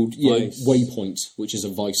called? Vice. Waypoint, which is a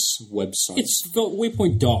Vice website. It's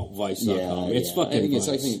waypoint.vice.com. It's fucking Vice.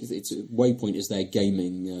 I think it's Waypoint is their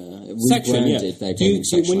gaming section. Their gaming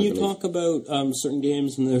section. When you talk about certain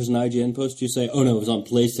games and there's an IGN post, you say, "Oh no, it was on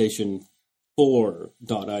PlayStation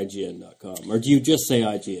 4.ign.com," or do you just say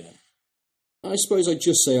IGN? I suppose I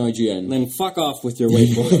just say IGN. Then fuck off with your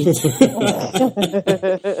Waypoint.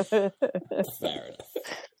 Fair enough.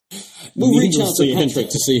 We'll reach out to Patrick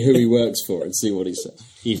to see who he works for and see what he says.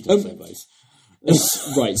 He's going to say Vice.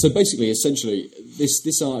 Right, so essentially,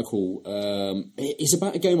 this article is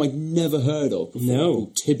about a game I've never heard of before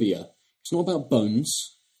called Tibia. It's not about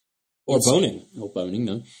bones. Or boning. Or boning,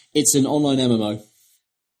 no. It's an online MMO.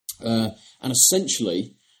 And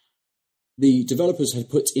essentially, the developers had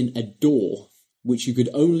put in a door which you could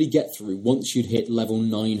only get through once you'd hit level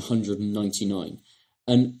 999.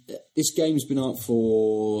 And this game's been out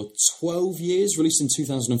for 12 years, released in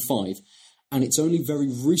 2005, and it's only very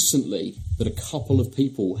recently that a couple of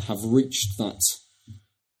people have reached that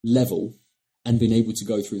level and been able to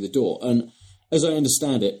go through the door. And as I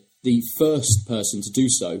understand it, the first person to do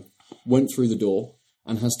so went through the door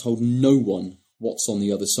and has told no one what's on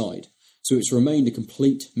the other side. So it's remained a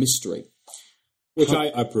complete mystery. Which I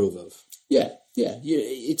approve of. Yeah.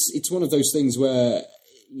 It's one of those things where,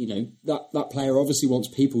 that player obviously wants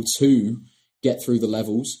people to get through the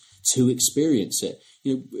levels, to experience it.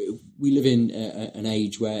 We live in an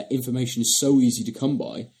age where information is so easy to come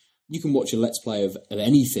by. You can watch a Let's Play of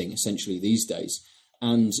anything, essentially, these days,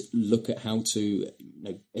 and look at how to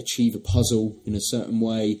achieve a puzzle in a certain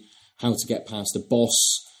way, how to get past a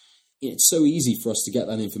boss. It's so easy for us to get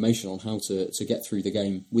that information on how to get through the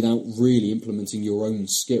game without really implementing your own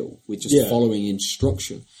skill, with just following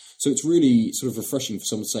instruction. So it's really sort of refreshing for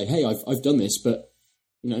someone to say, hey, I've done this, but,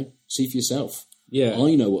 see for yourself. Yeah.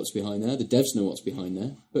 I know what's behind there, the devs know what's behind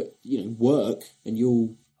there, but, work and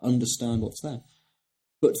you'll understand what's there.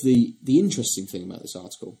 But the interesting thing about this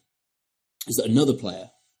article is that another player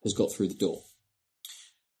has got through the door.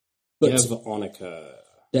 Dev Onika.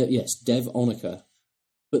 Dev Onika.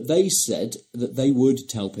 But they said that they would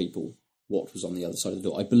tell people what was on the other side of the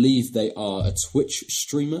door. I believe they are a Twitch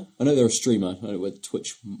streamer. I know they're a streamer. I don't know whether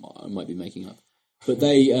Twitch I might be making up. But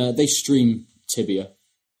they stream Tibia.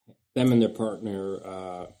 Them and their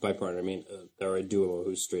partner, by partner, I mean, they're a duo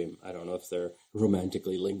who stream. I don't know if they're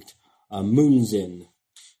romantically linked. Moonzin.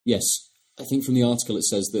 Yes. I think from the article it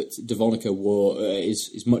says that Devonica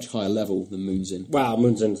is much higher level than Moonzin. Wow,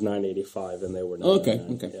 Moonzin's 985 and they were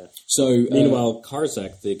 999. Okay. Yeah. So, meanwhile,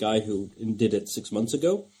 Karzak, the guy who did it 6 months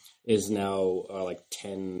ago, is now like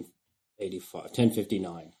 1085,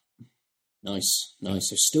 1059. Nice.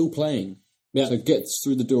 So still playing. Yeah. So gets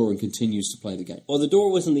through the door and continues to play the game. Well, the door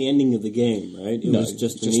wasn't the ending of the game, right? It was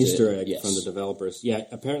just an Easter egg yes. from the developers. Yeah,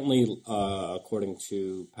 apparently, according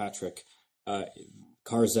to Patrick,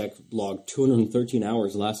 Karzak logged 213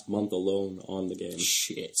 hours last month alone on the game.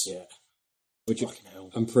 Shit. Yeah. Which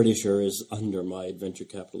I'm pretty sure is under my Adventure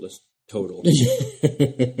Capitalist total.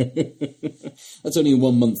 That's only in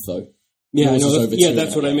 1 month, though. Yeah, I know.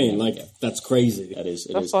 That's what I mean. Like, that's crazy.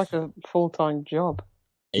 That's like a full-time job.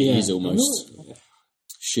 It is almost.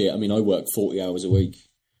 Shit, I mean, I work 40 hours a week.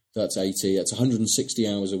 That's 80. That's 160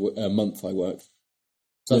 hours a month I work.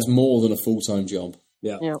 So that's more than a full-time job.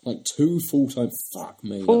 Yeah. Like 2 full-time... Fuck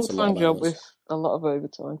me, Full that's a lot time of job hours. with a lot of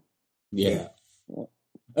overtime. Yeah.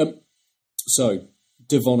 So,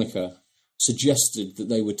 Devonica suggested that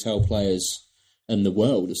they would tell players and the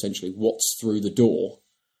world, essentially, what's through the door,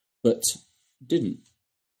 but didn't.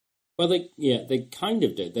 Well, they kind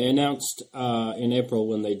of did. They announced in April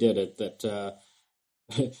when they did it that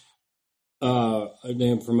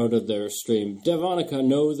they promoted their stream. Devonica,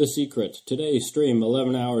 know the secret. Today's stream,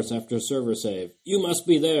 11 hours after server save. You must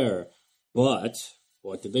be there. But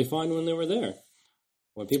what did they find when they were there?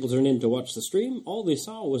 When people turned in to watch the stream, all they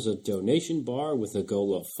saw was a donation bar with a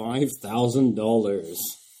goal of $5,000.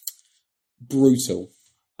 Brutal.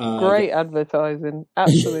 Great advertising.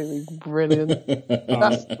 Absolutely brilliant.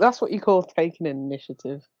 That's what you call taking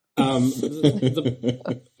initiative. That's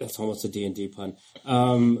almost a D&D pun.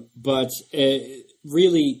 But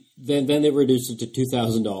really, then they reduced it to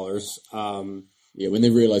 $2,000. Yeah, when they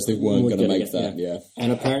realised they weren't going to make that, yeah.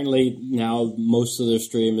 And apparently now most of their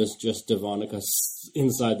stream is just Devonica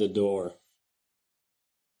inside the door.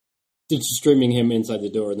 It's streaming him inside the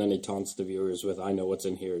door, and then he taunts the viewers with, I know what's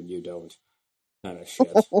in here and you don't. Kind of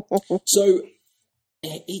shit. So,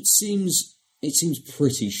 it seems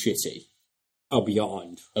pretty shitty. Oh,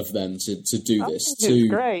 beyond. Of them to do this. It's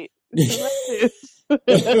great.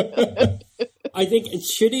 I think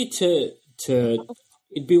it's shitty to...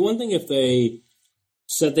 It'd be one thing if they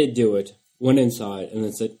said they'd do it, went inside, and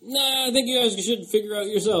then said, nah, I think you guys should figure out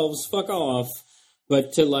yourselves, fuck off.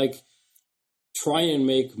 But to, like, try and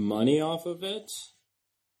make money off of it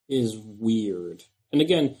is weird. And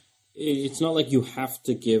again, it's not like you have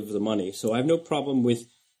to give the money, so I have no problem with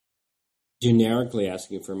generically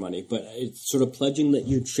asking for money, but it's sort of pledging that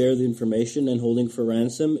you'd share the information and holding for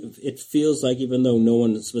ransom. It feels like even though no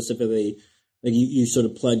one specifically... Like you sort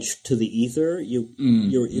of pledge to the ether.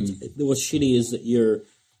 What's shitty is that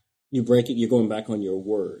you break it. You're going back on your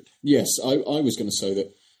word. Yes, I was going to say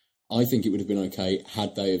that. I think it would have been okay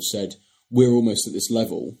had they have said, "We're almost at this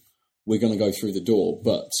level. We're going to go through the door,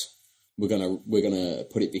 but we're gonna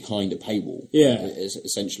put it behind a paywall." Yeah,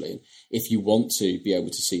 essentially. If you want to be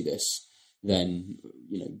able to see this, then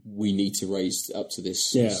we need to raise up to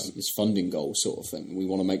this funding goal sort of thing. We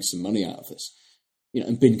want to make some money out of this.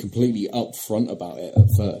 And been completely upfront about it at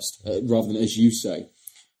first, rather than, as you say,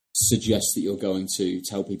 suggest that you're going to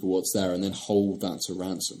tell people what's there and then hold that to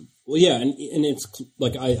ransom. Well, yeah, and it's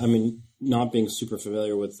like I mean, not being super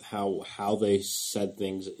familiar with how they said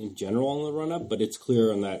things in general on the run up, but it's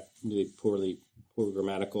clear on that really poor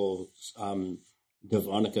grammatical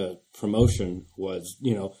Devonica promotion was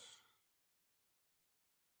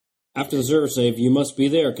after the server save, you must be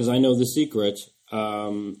there because I know the secret.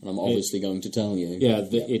 I'm obviously going to tell you. Yeah,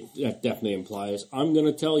 that definitely implies I'm going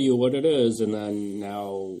to tell you what it is, and then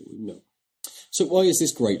now, no. So why is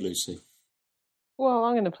this great, Lucy? Well,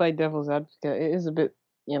 I'm going to play devil's advocate. It is a bit,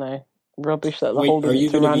 rubbish that they're holding are you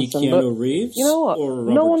it to going to ransom. be Keanu Reeves? You know what? Or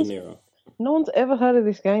Robert De Niro? No one's ever heard of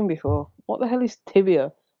this game before. What the hell is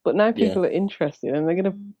Tibia? But now people are interested, and they're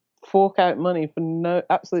going to fork out money for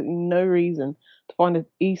absolutely no reason to find an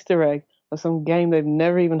Easter egg of some game they've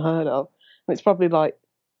never even heard of. And it's probably like,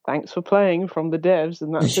 thanks for playing from the devs,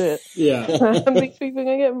 and that's it. Yeah. And these people are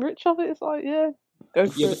going to get rich off it. It's like, go for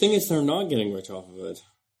it. The thing is, they're not getting rich off of it.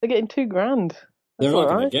 They're getting $2,000. They're not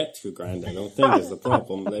going to get $2,000, I don't think, is the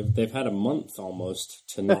problem. They've had a month almost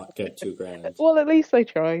to not get $2,000. Well, at least they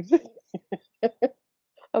tried. I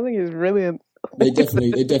think it's brilliant. They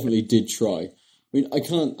definitely did try. I mean, I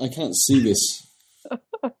can't see this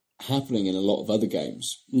happening in a lot of other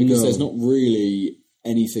games because there's not really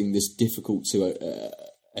anything this difficult to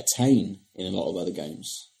attain in a lot of other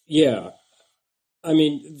games. Yeah. I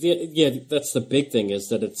mean, that's the big thing is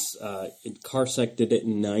that it's Carsec did it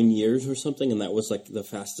in 9 years or something, and that was like the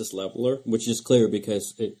fastest leveler, which is clear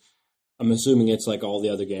because I'm assuming it's like all the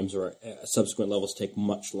other games where subsequent levels take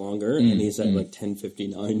much longer, and he's at like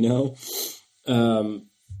 10:59 now.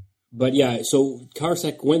 But yeah, so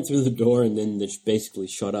Carsec went through the door and then just basically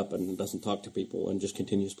shut up and doesn't talk to people and just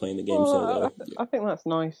continues playing the game solo. I think that's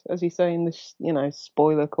nice, as you say, in this,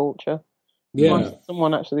 spoiler culture. Yeah.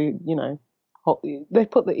 Someone actually, they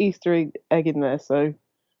put the Easter egg in there, so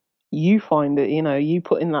you find it, you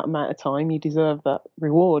put in that amount of time, you deserve that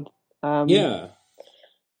reward. Yeah.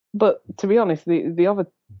 But to be honest, the other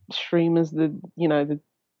streamers, the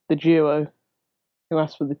duo who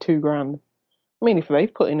asked for the $2,000, I mean, if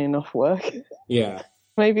they've put in enough work, yeah,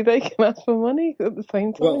 maybe they can ask for money at the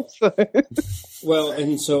same time.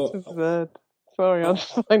 Sorry, I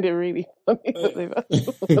just find it really funny that they've asked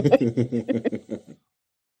for money.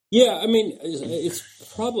 Yeah, I mean, it's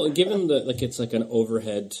probably given that it's like an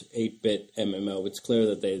overhead 8-bit MMO. It's clear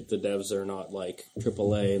that the devs are not like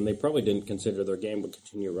AAA, and they probably didn't consider their game would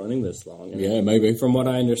continue running this long. And Yeah, maybe. from what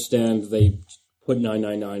I understand, they put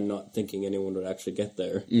 999, not thinking anyone would actually get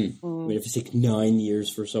there. I mean, if it takes 9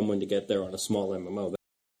 years for someone to get there on a small MMO,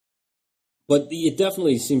 but it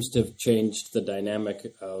definitely seems to have changed the dynamic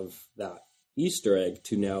of that Easter egg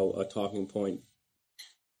to now a talking point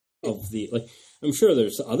of the I'm sure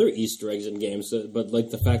there's other Easter eggs in games, but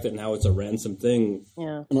the fact that now it's a ransom thing.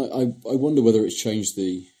 Yeah. And I wonder whether it's changed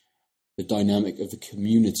the dynamic of the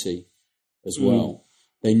community as well.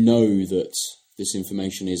 They know that this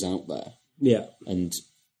information is out there. Yeah. And,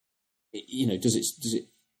 does it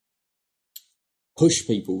push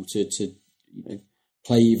people to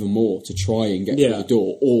play even more to try and get through the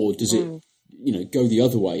door? Or does it, go the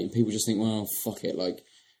other way and people just think, well, fuck it,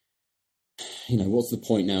 what's the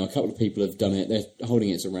point now? A couple of people have done it. They're holding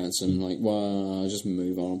it as a ransom. I'll just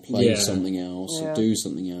move on, play something else, or do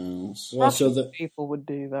something else. Well, people would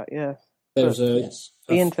do that, yes. There's the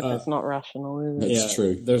internet's not rational, is it? That's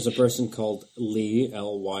true. There's a person called Lee,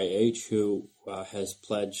 Lyh, who has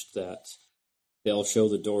pledged that they'll show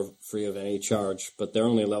the door free of any charge, but they're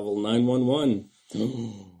only level 911.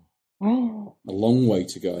 A long way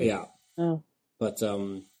to go. Yeah. Oh. But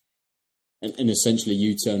And essentially,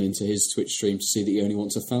 you turn into his Twitch stream to see that he only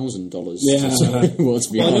wants $1,000. Yeah. What's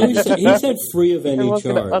behind it? He said free of any Everyone's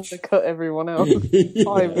charge. going to undercut everyone else.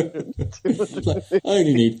 500, 200. I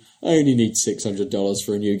only need $600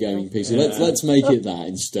 for a new gaming PC. Let's make it that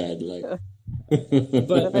instead. But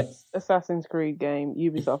the next Assassin's Creed game,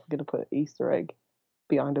 Ubisoft are going to put an Easter egg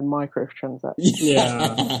behind a microtransaction.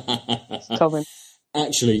 Yeah.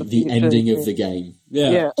 Actually, the ending of the game.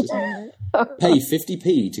 Yeah. Pay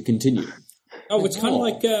 50p to continue. Oh, it's kind of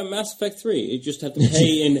like Mass Effect 3. You just have to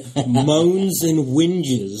pay in moans and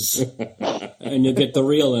whinges, and you'll get the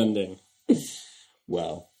real ending.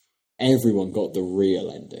 Well, everyone got the real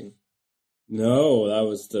ending. No, that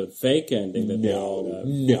was the fake ending that they all got.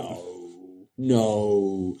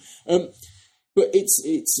 No. But it's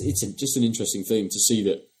just an interesting thing to see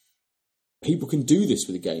that people can do this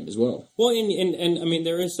with a game as well. Well, and I mean,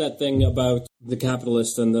 there is that thing about the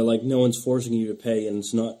capitalist and the no one's forcing you to pay, and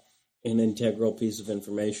it's not an integral piece of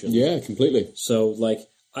information. Yeah, completely. So,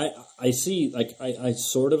 I see, I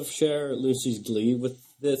sort of share Lucy's glee with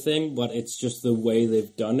the thing, but it's just the way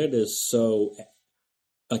they've done it is so,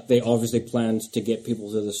 they obviously planned to get people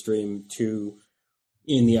to the stream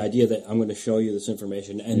in the idea that I'm going to show you this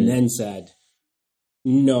information, and then said,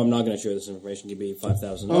 no, I'm not going to show you this information. Give me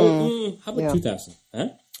 5,000. How about 2,000? Huh?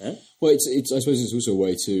 Well, I suppose it's also a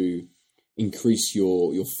way to increase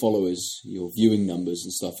your followers, your viewing numbers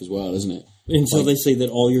and stuff as well, isn't it? Until they say that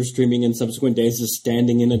all your streaming in subsequent days is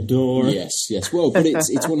standing in a door. Yes. Well, but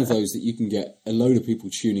it's one of those that you can get a load of people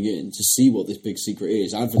tuning in to see what this big secret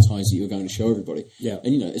is, advertise that you're going to show everybody. Yeah.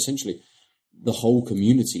 And, essentially, the whole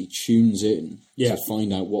community tunes in to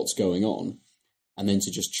find out what's going on, and then to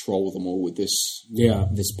just troll them all with this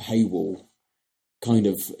paywall kind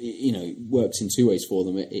of, works in two ways for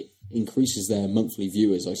them. It increases their monthly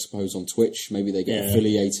viewers, I suppose, on Twitch. Maybe they get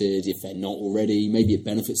affiliated if they're not already. Maybe it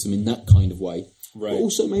benefits them in that kind of way. Right. But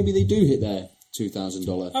also maybe they do hit their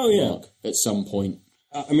 $2,000 mark at some point.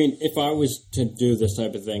 I mean, if I was to do this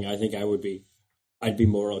type of thing, I think I'd be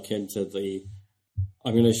more akin to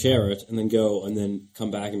I'm going to share it and then go and then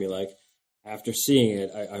come back and be like, after seeing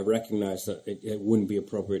it, I recognize that it wouldn't be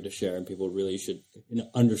appropriate to share, and people really should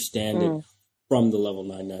understand it from the level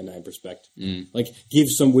 999 perspective. Give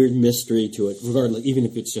some weird mystery to it, regardless, even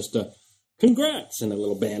if it's just a congrats and a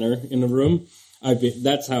little banner in the room.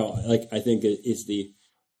 That's how I think it is the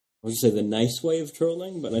nice way of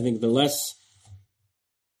trolling, but I think the less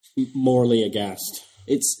morally aghast.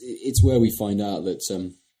 It's where we find out that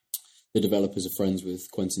the developers are friends with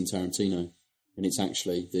Quentin Tarantino. And it's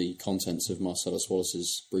actually the contents of Marcellus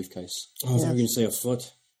Wallace's briefcase. Oh, I thought you were going to say a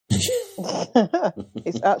foot.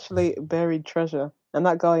 It's actually buried treasure. And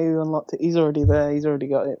that guy who unlocked it, he's already there. He's already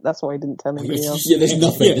got it. That's why he didn't tell anybody else. Yeah, there's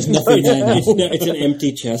nothing. There's nothing there now. It's an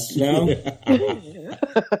empty chest now.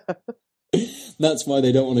 That's why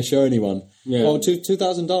they don't want to show anyone. Yeah. Oh,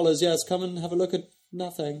 $2,000. Yes, come and have a look at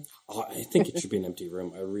nothing. Oh, I think it should be an empty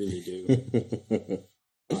room. I really do.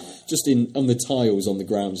 Just on the tiles on the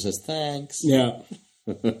ground, it says thanks. Yeah.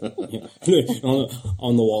 On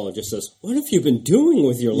the wall, it just says, "What have you been doing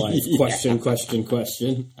with your life?" Question.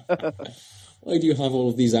 Why do you have all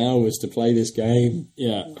of these hours to play this game?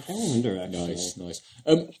 Yeah. I wonder, actually. Nice.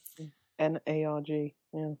 NARG.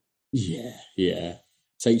 Yeah.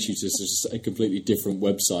 Takes you to just a completely different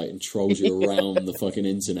website and trolls you around the fucking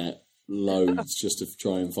internet. loads just to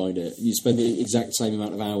try and find it. You spend the exact same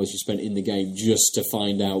amount of hours you spent in the game just to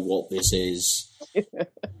find out what this is.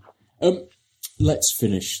 Let's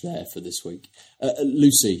finish there for this week.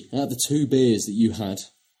 Lucy, out of the 2 beers that you had,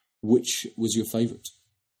 which was your favourite?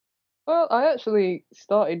 Well, I actually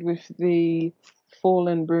started with the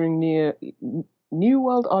Fallen Brewing New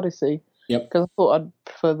World Odyssey. Yep. Because I thought I'd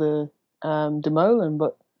prefer the De Molen,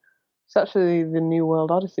 but it's actually the New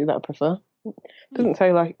World Odyssey that I prefer. It doesn't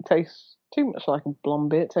taste too much like a blonde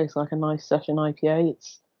beer. It tastes like a nice session IPA.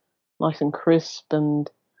 It's nice and crisp and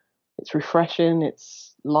it's refreshing.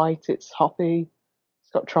 It's light. It's hoppy.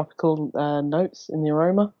 It's got tropical notes in the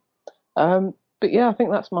aroma. But yeah, I think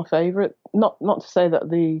that's my favourite. Not to say that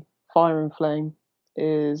the Fire and Flame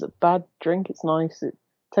is a bad drink. It's nice. It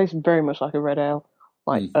tastes very much like a red ale,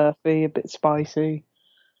 like earthy, a bit spicy.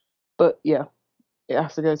 But yeah, it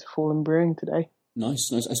has to go to Fallen Brewing today.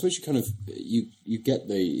 Nice. I suppose you kind of you get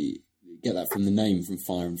that from the name, from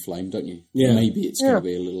Fire and Flame, don't you? Yeah. Maybe it's going to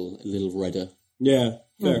be a little redder. Yeah.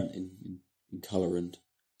 Fair. In colour and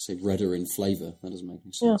say redder in flavour. That doesn't make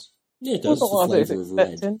any sense. Yeah, it does. The flavour of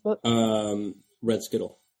red. But... Red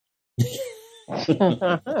Skittle.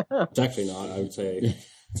 It's actually not. I would say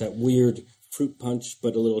it's that weird fruit punch,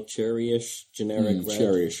 but a little cherryish, generic red.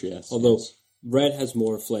 Cherryish, yes. Although red has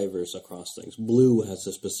more flavors across things. Blue has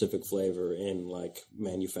a specific flavor in like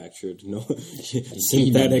manufactured,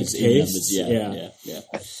 synthetic tastes. Yeah.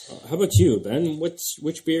 How about you, Ben?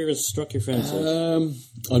 Which beer has struck your fancy?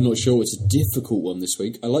 I'm not sure. It's a difficult one this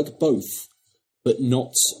week. I like both, but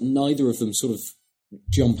neither of them sort of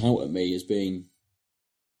jump out at me as being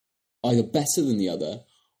either better than the other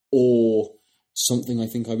or something I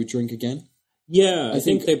think I would drink again. Yeah, I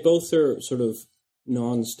think they both are sort of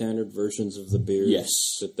non-standard versions of the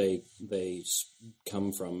beers that they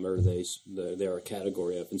come from, or they are a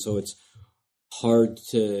category of, and so it's hard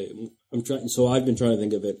to. So I've been trying to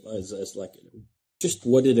think of it as like, just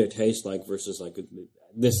what did it taste like versus like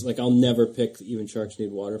this. Like I'll never pick even Sharks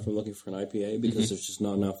Need Water if I'm looking for an IPA because there's just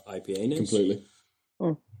not enough IPA-ness. Completely.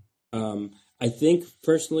 I think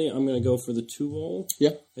personally I'm going to go for the 2-all.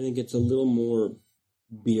 Yeah, I think it's a little more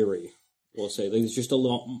beery. We'll say like it's just a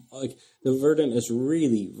lot like the Verdant is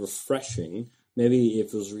really refreshing. Maybe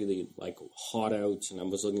if it was really like hot out and I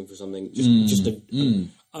was looking for something just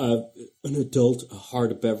an adult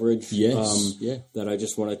hard beverage, that I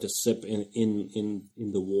just wanted to sip in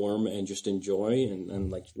the warm and just enjoy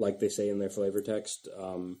and like they say in their flavor text,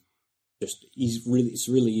 it's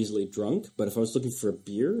really easily drunk. But if I was looking for a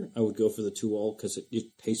beer, I would go for the 2-all because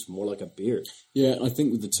it tastes more like a beer. Yeah, I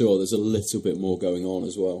think with the 2-all, there's a little bit more going on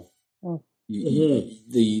as well.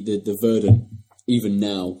 The Verdant, even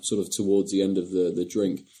now, sort of towards the end of the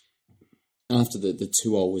drink, after the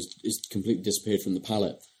 2-all is completely disappeared from the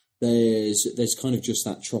palate, there's kind of just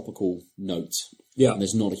that tropical note. Yeah, and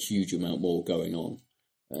there's not a huge amount more going on.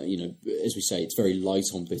 As we say, it's very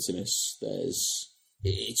light on bitterness.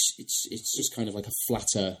 It's just kind of like a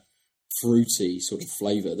flatter, fruity sort of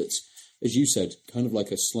flavour that's, as you said, kind of like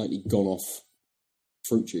a slightly gone off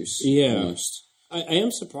fruit juice. Yeah. Almost. I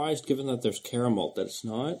am surprised, given that there's caramel, that it's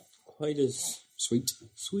not quite as sweet.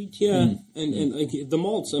 Yeah. And like the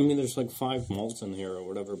malts, I mean, there's like 5 malts in here or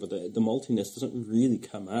whatever, but the maltiness doesn't really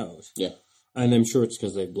come out. Yeah. And I'm sure it's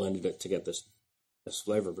because they blended it to get this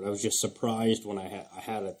flavor, but I was just surprised when I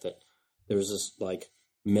had it that there was this like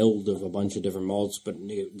milled of a bunch of different malts, but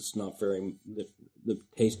it's not very, the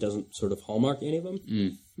taste doesn't sort of hallmark any of them.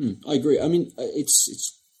 I agree. I mean,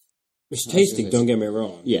 it's tasty, don't get me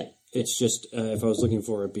wrong. Yeah. It's just, if I was looking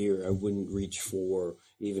for a beer, I wouldn't reach for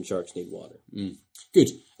even Sharks Need Water. Good.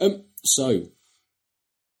 So,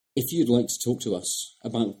 if you'd like to talk to us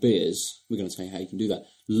about beers, we're going to tell you how you can do that.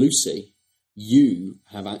 Lucy, you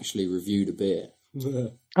have actually reviewed a beer.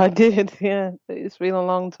 I did, yeah. It's been a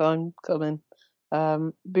long time coming.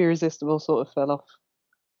 Beeresistible sort of fell off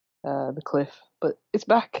the cliff, but it's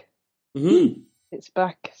back. It's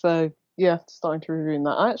back. So, yeah, starting to review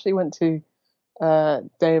that. I actually went to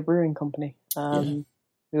Day of Brewing Company. We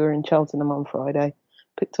were in Cheltenham on Friday.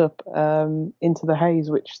 Picked up Into the Haze,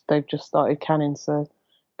 which they've just started canning, so I'm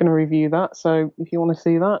going to review that. So if you want to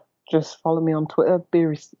see that, just follow me on Twitter,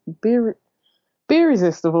 beeresistible_.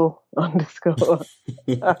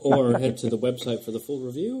 Or head to the website for the full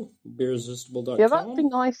review, beeresistible.com. Yeah, that'd be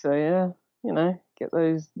nicer, yeah. Get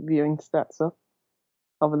those viewing stats up,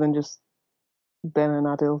 other than just Ben and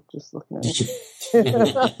Aadil just looking at it.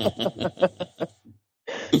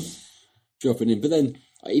 Dropping in, but then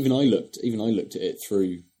even I looked at it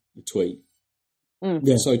through the tweet.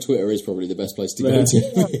 Yeah. So Twitter is probably the best place to go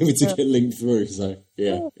to get linked through. So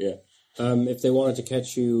yeah. If they wanted to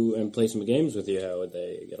catch you and play some games with you, how would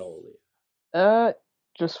they get all of you?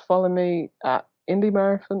 Just follow me at Indie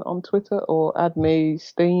Marathon on Twitter, or add me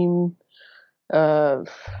Steam, PlayStation,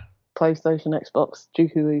 Xbox,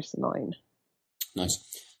 Duke Leaves 9. Nice.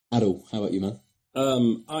 Aadil, how about you, man?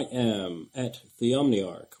 I am at the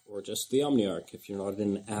Omniarch, or just the Omniarch if you're not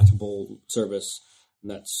in an @able service.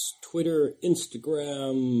 And that's Twitter,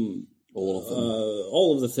 Instagram, All of them.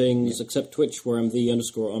 all of the things except Twitch, where I'm the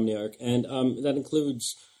 _Omniarch, and that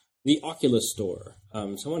includes the Oculus Store.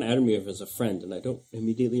 Someone added me as a friend, and I don't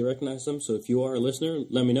immediately recognize them. So if you are a listener,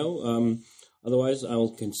 let me know. Otherwise, I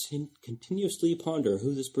will continuously ponder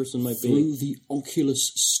who this person might be. Through the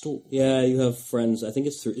Oculus Store. Yeah, you have friends. I think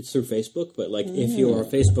it's through Facebook, but like if you are a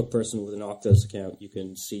Facebook person with an Oculus account, you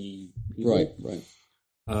can see people. Right.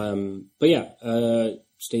 But yeah,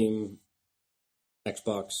 Steam,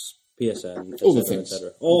 Xbox, PSN, All the etc., things.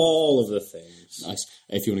 etc. All of the things. Nice.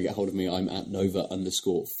 If you want to get hold of me, I'm at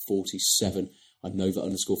Nova_47. I'm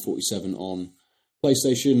Nova_47 on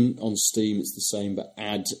PlayStation. On Steam, it's the same, but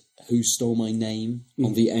add Who Stole My Name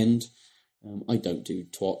on the end. I don't do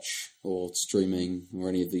Twitch or streaming or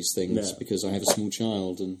any of these things because I have a small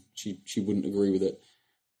child and she wouldn't agree with it.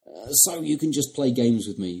 So you can just play games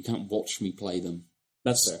with me. You can't watch me play them.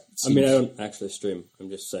 That's fair. I mean, I don't actually stream. I'm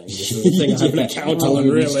just saying. This is the thing I have an account on,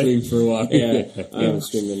 really. Streamed for a while. Yeah, I haven't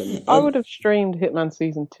streamed in a minute. I would have streamed Hitman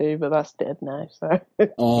Season 2, but that's dead now, so...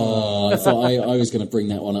 Oh, I thought I was going to bring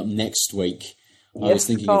that one up next week. I was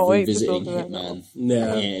thinking of revisiting Hitman.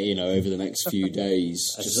 Yeah, over the next few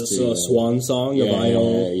days. Just a sort of swan song of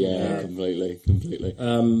Idol. Yeah, completely.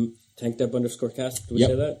 Tanked_cast, do we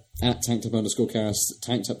say that? At tanked_cast,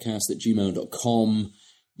 tankedupcast@gmail.com.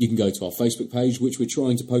 You can go to our Facebook page, which we're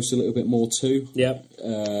trying to post a little bit more to. Yep.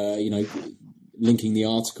 Linking the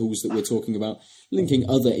articles that we're talking about, linking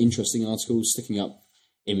other interesting articles, sticking up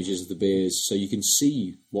images of the beers so you can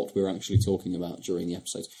see what we're actually talking about during the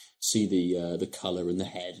episodes. See the colour and the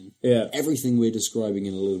head. And everything we're describing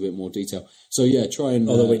in a little bit more detail. So, yeah, try and...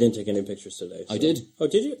 Although we didn't take any pictures today. So. I did. Oh,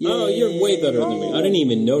 did you? Yeah. Oh, you're way better than me. I didn't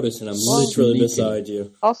even notice, and I'm literally beside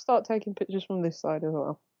you. I'll start taking pictures from this side as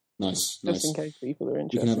well. Nice. Just in case people are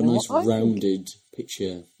interested. You can have a nice rounded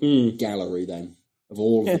picture gallery then of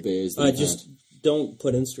all of the beers that just don't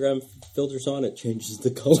put Instagram filters on, it changes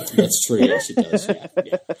the colour. That's true, yes it does,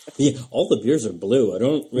 yeah. All the beers are blue. I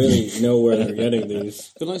don't really know where they're getting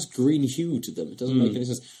these. A nice green hue to them. It doesn't make any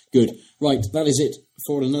sense. Good. Right, that is it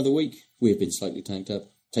for another week. We've been slightly tanked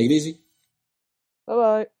up. Take it easy.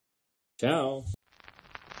 Bye-bye. Ciao.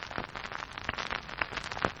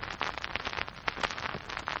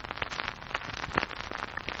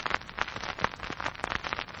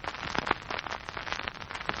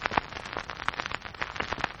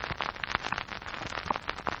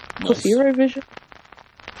 What's Eurovision?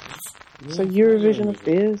 So Eurovision of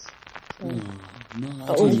beers. Oh, no,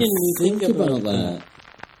 I didn't didn't even think about that.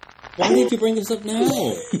 Why did you bring this up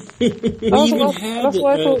now? That's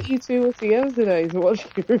why I thought you two were together today to watch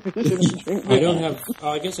Eurovision and drink beer. I don't have...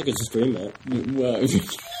 I guess I could stream it. Well,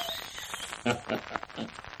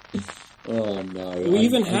 oh no. We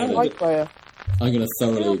even have... I'm going to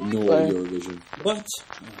thoroughly ignore Eurovision. What?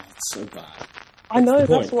 Oh, it's so bad. I know,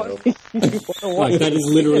 that's point, what you want to watch. Like, that is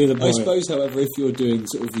literally the point. I suppose, however, if you're doing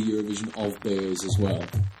sort of the Eurovision of beers as well,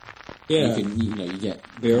 yeah, you can, you get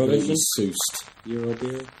Beerovision? Soused. Euro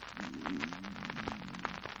beer?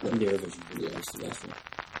 Eurovision. Yeah, that's the best one.